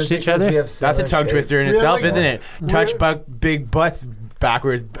 Touched Just each because other? we have That's a tongue shape. twister in We have, itself, like, isn't it? Touch big butts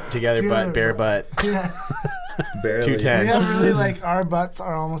backwards together, Yeah, but bare butt. Yeah. Barely. 210. We have really like our butts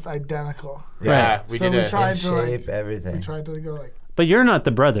are almost identical. Yeah, Right. we So did we it. tried In to like shape, everything. we tried to go like But you're not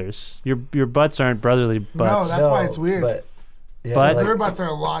the brothers. Your butts aren't brotherly butts. that's why it's weird. But, yeah, But- their butts are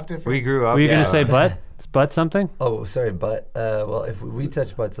a lot different. We grew up. Were you going to say butt? It's butt something? oh, sorry, but well, if we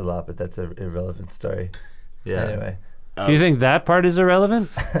touch butts a lot, but that's an irrelevant story. Yeah. Anyway, Do you think that part is irrelevant?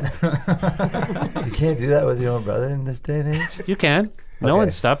 you can't do that with your own brother in this day and age. You can. No Okay.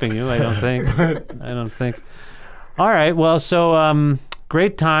 one's stopping you, I don't think. I don't think. All right. Well, so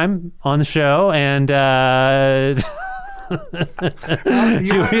great time on the show, and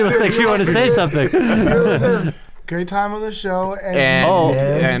you feel like you want to say something. Great time on the show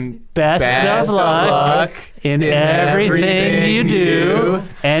And Best of luck in everything you do.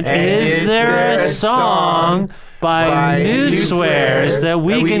 And is there a song by New Swears that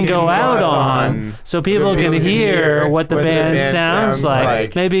we can go out on so people can hear what the band sounds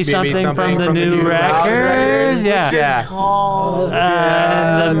like? Maybe something from the new record? Yeah. called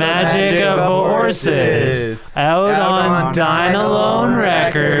The Magic of Horses. Out on Dine Alone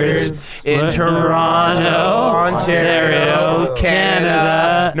Records in Toronto, Ontario,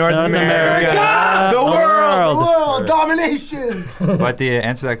 Canada, North America, the world domination. But the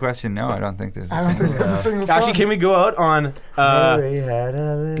answer to that question, no, I don't think there's a I don't think there's a single song. Actually, can we go out on? Murray had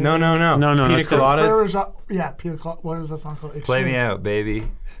a little- No. No, Pina it's good. coladas. Yeah, Pina Colada. What is that song called? Play me Extreme. out, baby.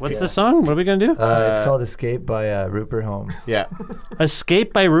 What's the song? What are we going to do? it's called Escape by Rupert Holmes. Yeah,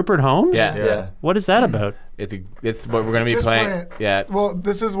 Escape by Rupert Holmes? yeah. What is that about? It's what we're gonna be Just playing. play it. Yeah. Well,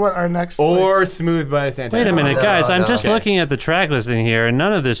 this is what our next. Or Smooth by Santana. Wait a minute, No, guys. I'm no. just Okay. looking at the track listing here, and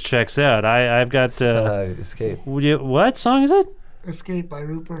none of this checks out. I've got... Escape. what song is it? Escape by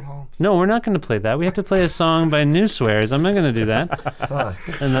Rupert Holmes. No, we're not going to play that. We have to play a song by New Swears. I'm not going to do that. Fuck.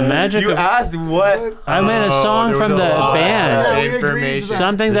 And the magic You of... asked what? I meant a song there from was the a lot band. of Yeah, we agreed to information. that.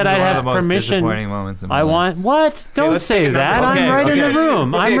 Something This that is I one of have the most permission... disappointing moments in my I life. want... What? Don't let's say pick a that. number. I'm Okay, right in okay. the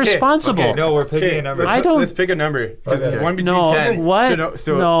room. Okay, I'm okay. responsible. Okay, no, we're picking a number. I don't- Let's pick a number because it's Okay. 1 between No, 10. what?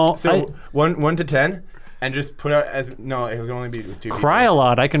 So No, So 1 to 10, and just put out as no. It can only be with 2 people. Cry a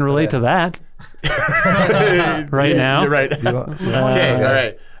lot. I can relate to that. Right now? You're right. You want- Okay, all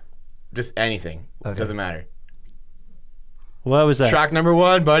right. Just anything. Okay. Doesn't matter. What was that? Track number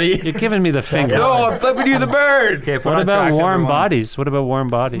 1, buddy. You're giving me the finger. No, I'm flipping you the bird. Okay, put What on about track Warm number one. Bodies? What about Warm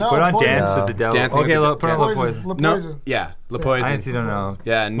Bodies? No. Put on Poison. Dance No. with the Devil. Dancing with Okay, the put on Devil. La Poison. Poison. La No, Poison. yeah, La I Poison. honestly don't know.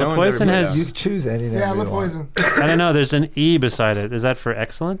 Yeah, no La one's ever Poison played has- that. You can choose any number Yeah, you La want. Poison. I don't know. There's an E beside it. Is that for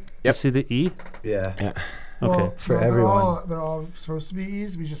excellent? Yep. You see the E? Yeah. Okay. Well, It's for no, everyone. They're all supposed to be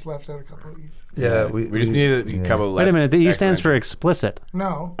E's. We just left out a couple of E's. Yeah, We just needed a couple less. Wait a minute. The E stands excellent. for explicit.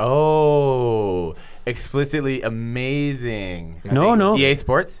 No. Oh, explicitly amazing. No. EA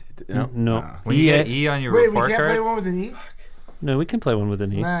Sports? No. No. When you get E on your Wait, we report can't play card, one with an E? No, we can play one with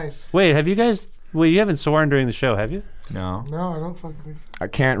an E. Nice. Wait, have you guys... Well, you haven't sworn during the show, have you? no. No, I don't fucking think so. I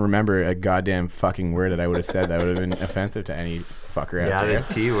can't remember a goddamn fucking word that I would have said that would have been offensive to any fucker Yeah, out there.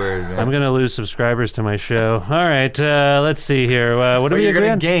 the T word, man. I'm going to lose subscribers to my show. All right, let's see here. What do But we you're agree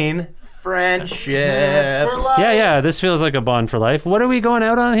gonna on? gain friendship. Yeah. This feels like a bond for life. What are we going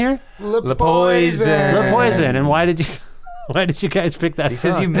out on here? Le Poison. Le Poison. And why did you guys pick that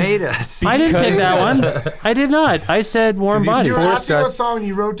Because song? you made us. I didn't pick that one. I did not. I said Warm Bodies. You were asking what song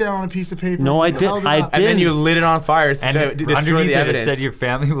you wrote down on a piece of paper. No, I did. And then you lit it on fire to And destroy underneath the it, evidence. it said your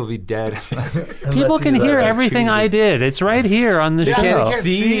family will be dead. People can hear everything I did. It's right here on the show. they can't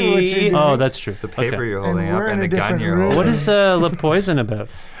see what you're doing. Oh, that's true. The paper Okay. you're holding And up we're and in the a gun different you're room. holding. What is Le Poison about?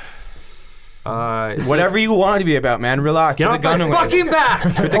 Whatever you want it to be about, man. Relax. Get Put off the gun my away. fucking back!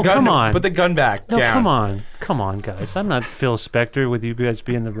 Put the Oh, gun. come on. Put the gun back No, down. come on, guys. I'm not Phil Spector with you guys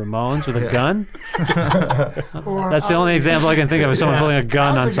being the Ramones with a gun. That's the only example I can think of of someone pulling a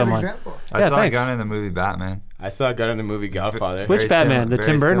gun on someone. I saw a thanks. gun in the movie Batman. I saw a gun in the movie Godfather. Which Batman? The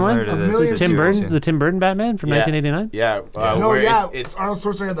Tim Burton one? The Tim Burton Batman from 1989? Yeah. It's Arnold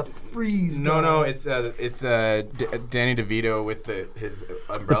Schwarzenegger had the freeze. No, it's Danny DeVito with his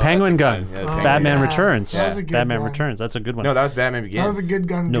umbrella. The Penguin gun. Yeah, the Penguin Batman gun. Returns. That was a good Batman gun. Returns. That's a good one. No, that was Batman Begins. That was a good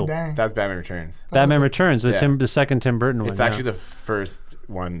gun. No. Good dang. That was Batman Returns. Batman Returns, Yeah. the second Tim Burton one. It's actually the first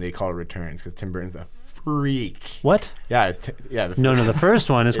one they call Returns because Tim Burton's a freak. What? Yeah, No, the first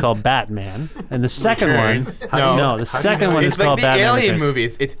one is called Batman, and the second Returns. one, no, the second one is it's like called the Batman Alien Returns.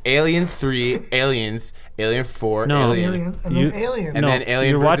 movies. It's Alien 3, Aliens, Alien 4, No. Alien, and You- then Alien. and No, then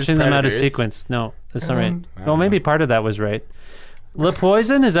Alien you're versus watching them out of Predators. sequence. No, that's not And right. Well, maybe part of that was right. Le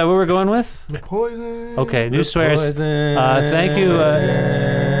Poison, is that what we're going with? The Poison. Okay, new swears. Poison. Thank you.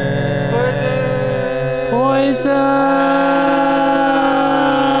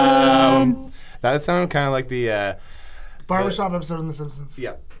 Poison. That sounded kind of like the. Barbershop episode in The Simpsons.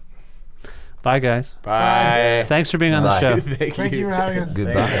 Yeah. Bye, guys. Bye. Thanks for being on the Bye. show. Thank you for having us.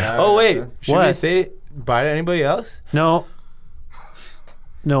 Goodbye. Oh wait, should we What? say bye to anybody else? No.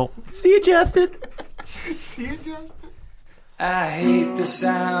 No. See you, Justin. See you, Justin. I hate the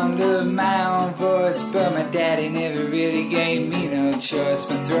sound of my own voice, but my daddy never really gave me no choice.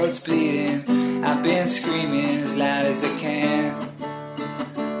 My throat's bleeding, I've been screaming as loud as I can.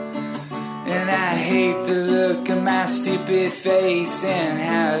 And I hate the look of my stupid face and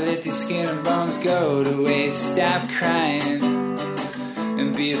how I let these skin and bones go to waste. Stop crying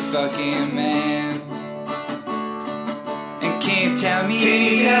and be a fucking man. And can you tell me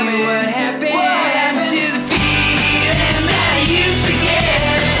what happened to the feeling that I used to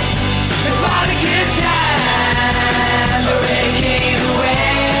get? If all the good times already came away.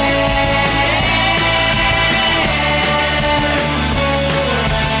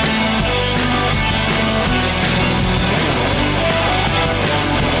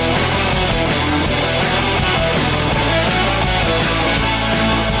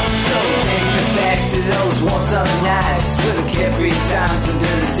 So take me back to those warm summer nights with the carefree times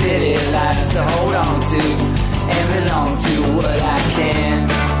under the city lights to hold on to and belong to what I can.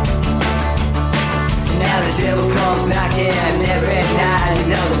 Now the devil comes knocking every night. You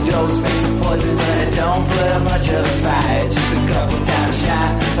know the dose makes some poison, but I don't put up much of a fight. Just a couple times shy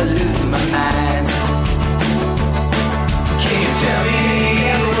of losing my mind. Can you tell me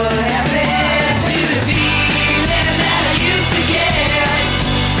what happened to the feeling that I used to get?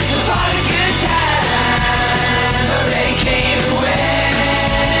 All the good times already came away.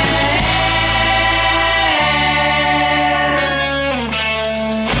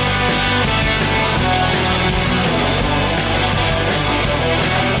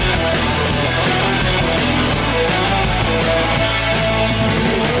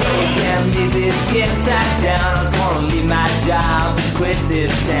 So damn easy to get tied down. I was gonna leave my job and quit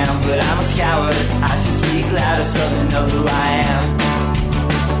this town, but I'm a coward. I should speak louder so they know who I am.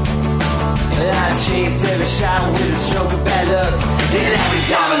 And I chase every shot with a stroke of bad luck. And every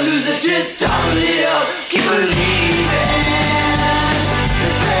time I lose, I just double it up. Keep believing.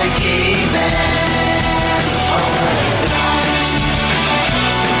 Let's break even. Before I die.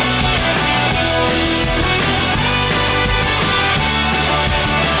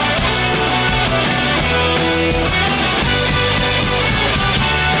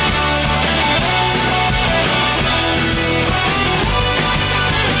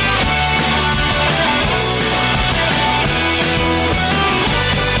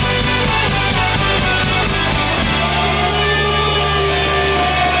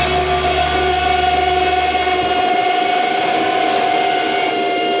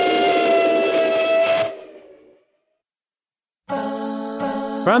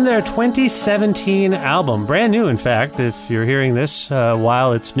 From their 2017 album, brand new in fact, if you're hearing this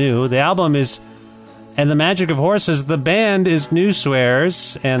while it's new. The album is And the Magic of Horses. The band is New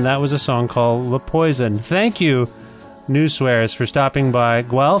Swears, and that was a song called Le Poison. Thank you, New Swears, for stopping by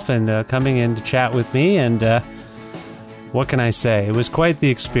Guelph and coming in to chat with me. And What can I say? It was quite the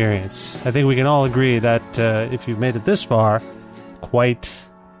experience. I think we can all agree that if you've made it this far, quite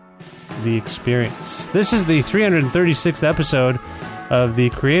the experience. This is the 336th episode of the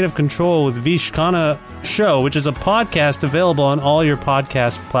Creative Control with Vish Khanna show, which is a podcast available on all your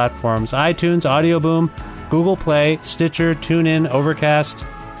podcast platforms: iTunes, Audio Boom, Google Play, Stitcher, TuneIn, Overcast,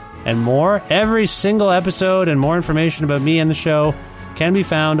 and more. Every single episode and more information about me and the show can be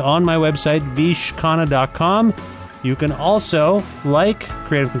found on my website, vishkhanna.com. You can also like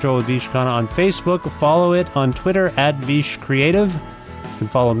Creative Control with Vish Khanna on Facebook, follow it on Twitter at Vish Creative, and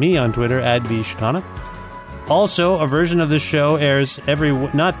follow me on Twitter at Vish Khanna. Also, a version of this show airs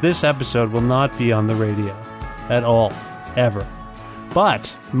not this episode will not be on the radio at all, ever.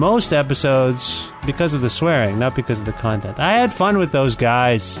 But most episodes, because of the swearing, not because of the content. I had fun with those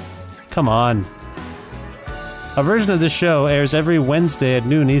guys. Come on. A version of this show airs every Wednesday at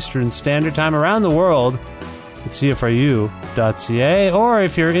noon Eastern Standard Time around the world at CFRU.ca, or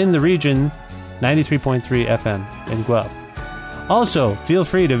if you're in the region, 93.3 FM in Guelph. Also, feel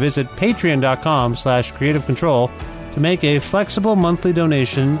free to visit patreon.com/creativecontrol to make a flexible monthly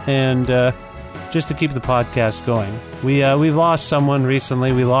donation and just to keep the podcast going. We've lost someone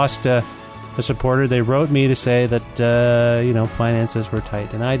recently. We lost a supporter. They wrote me to say that, finances were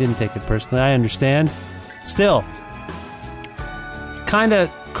tight, and I didn't take it personally. I understand. Still, kind of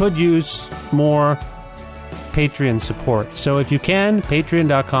could use more Patreon support. So if you can,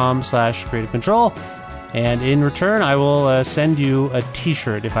 patreon.com/creativecontrol, and in return, I will send you a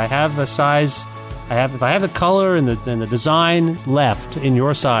t-shirt. If I have a size, if I have the color and the design left in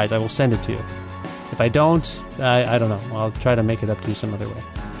your size, I will send it to you. If I don't, I don't know. I'll try to make it up to you some other way.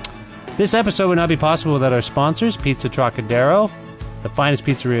 This episode would not be possible without our sponsors, Pizza Trocadero, the finest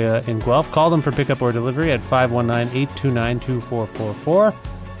pizzeria in Guelph. Call them for pickup or delivery at 519-829-2444.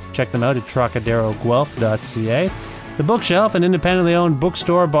 Check them out at trocaderoguelph.ca. The Bookshelf, an independently owned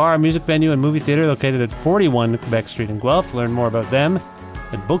bookstore, bar, music venue, and movie theater located at 41 Quebec Street in Guelph. Learn more about them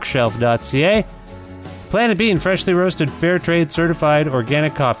at bookshelf.ca. Planet Bean, freshly roasted, fair trade certified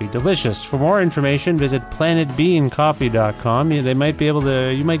organic coffee. Delicious. For more information, visit planetbeancoffee.com. They might be able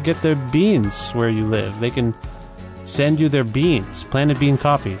to, you might get their beans where you live. They can send you their beans.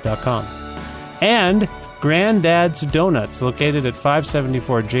 planetbeancoffee.com. And Granddad's Donuts, located at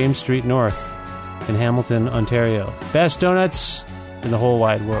 574 James Street North in Hamilton, Ontario. Best donuts in the whole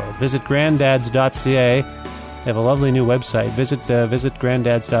wide world. Visit granddads.ca. They have a lovely new website. Visit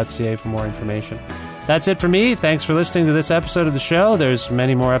granddads.ca for more information. That's it for me. Thanks for listening to this episode of the show. There's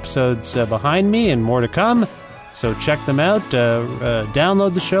many more episodes behind me and more to come, so check them out.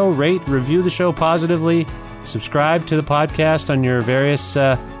 Download the show, rate, review the show positively, subscribe to the podcast on your various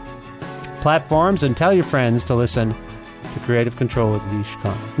platforms, and tell your friends to listen to Creative Control with Vish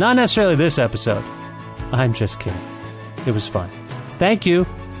Khanna. Not necessarily this episode. I'm just kidding. It was fun. Thank you.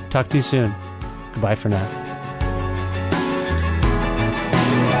 Talk to you soon. Goodbye for now.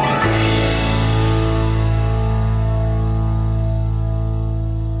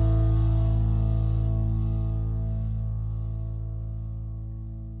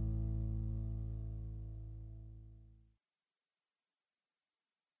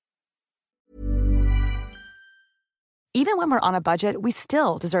 Even when we're on a budget, we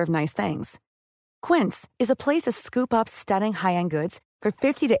still deserve nice things. Quince is a place to scoop up stunning high-end goods for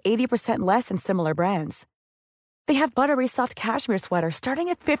 50 to 80% less than similar brands. They have buttery soft cashmere sweaters starting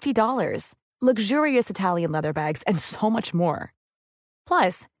at $50, luxurious Italian leather bags, and so much more.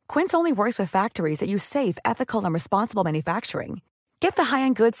 Plus, Quince only works with factories that use safe, ethical, and responsible manufacturing. Get the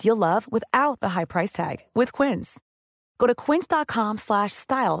high-end goods you'll love without the high price tag with Quince. Go to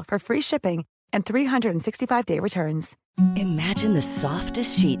quince.com/style for free shipping and 365-day returns. Imagine the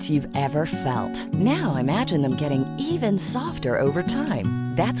softest sheets you've ever felt. Now imagine them getting even softer over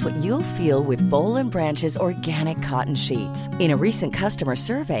time. That's what you'll feel with Boll & Branch's organic cotton sheets. In a recent customer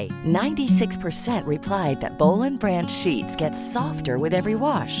survey, 96% replied that Boll & Branch sheets get softer with every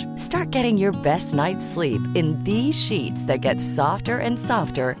wash. Start getting your best night's sleep in these sheets that get softer and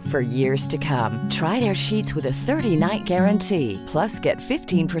softer for years to come. Try their sheets with a 30-night guarantee. Plus, get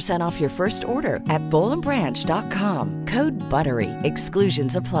 15% off your first order at bollandbranch.com. Code BUTTERY.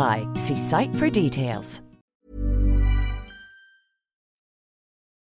 Exclusions apply. See site for details.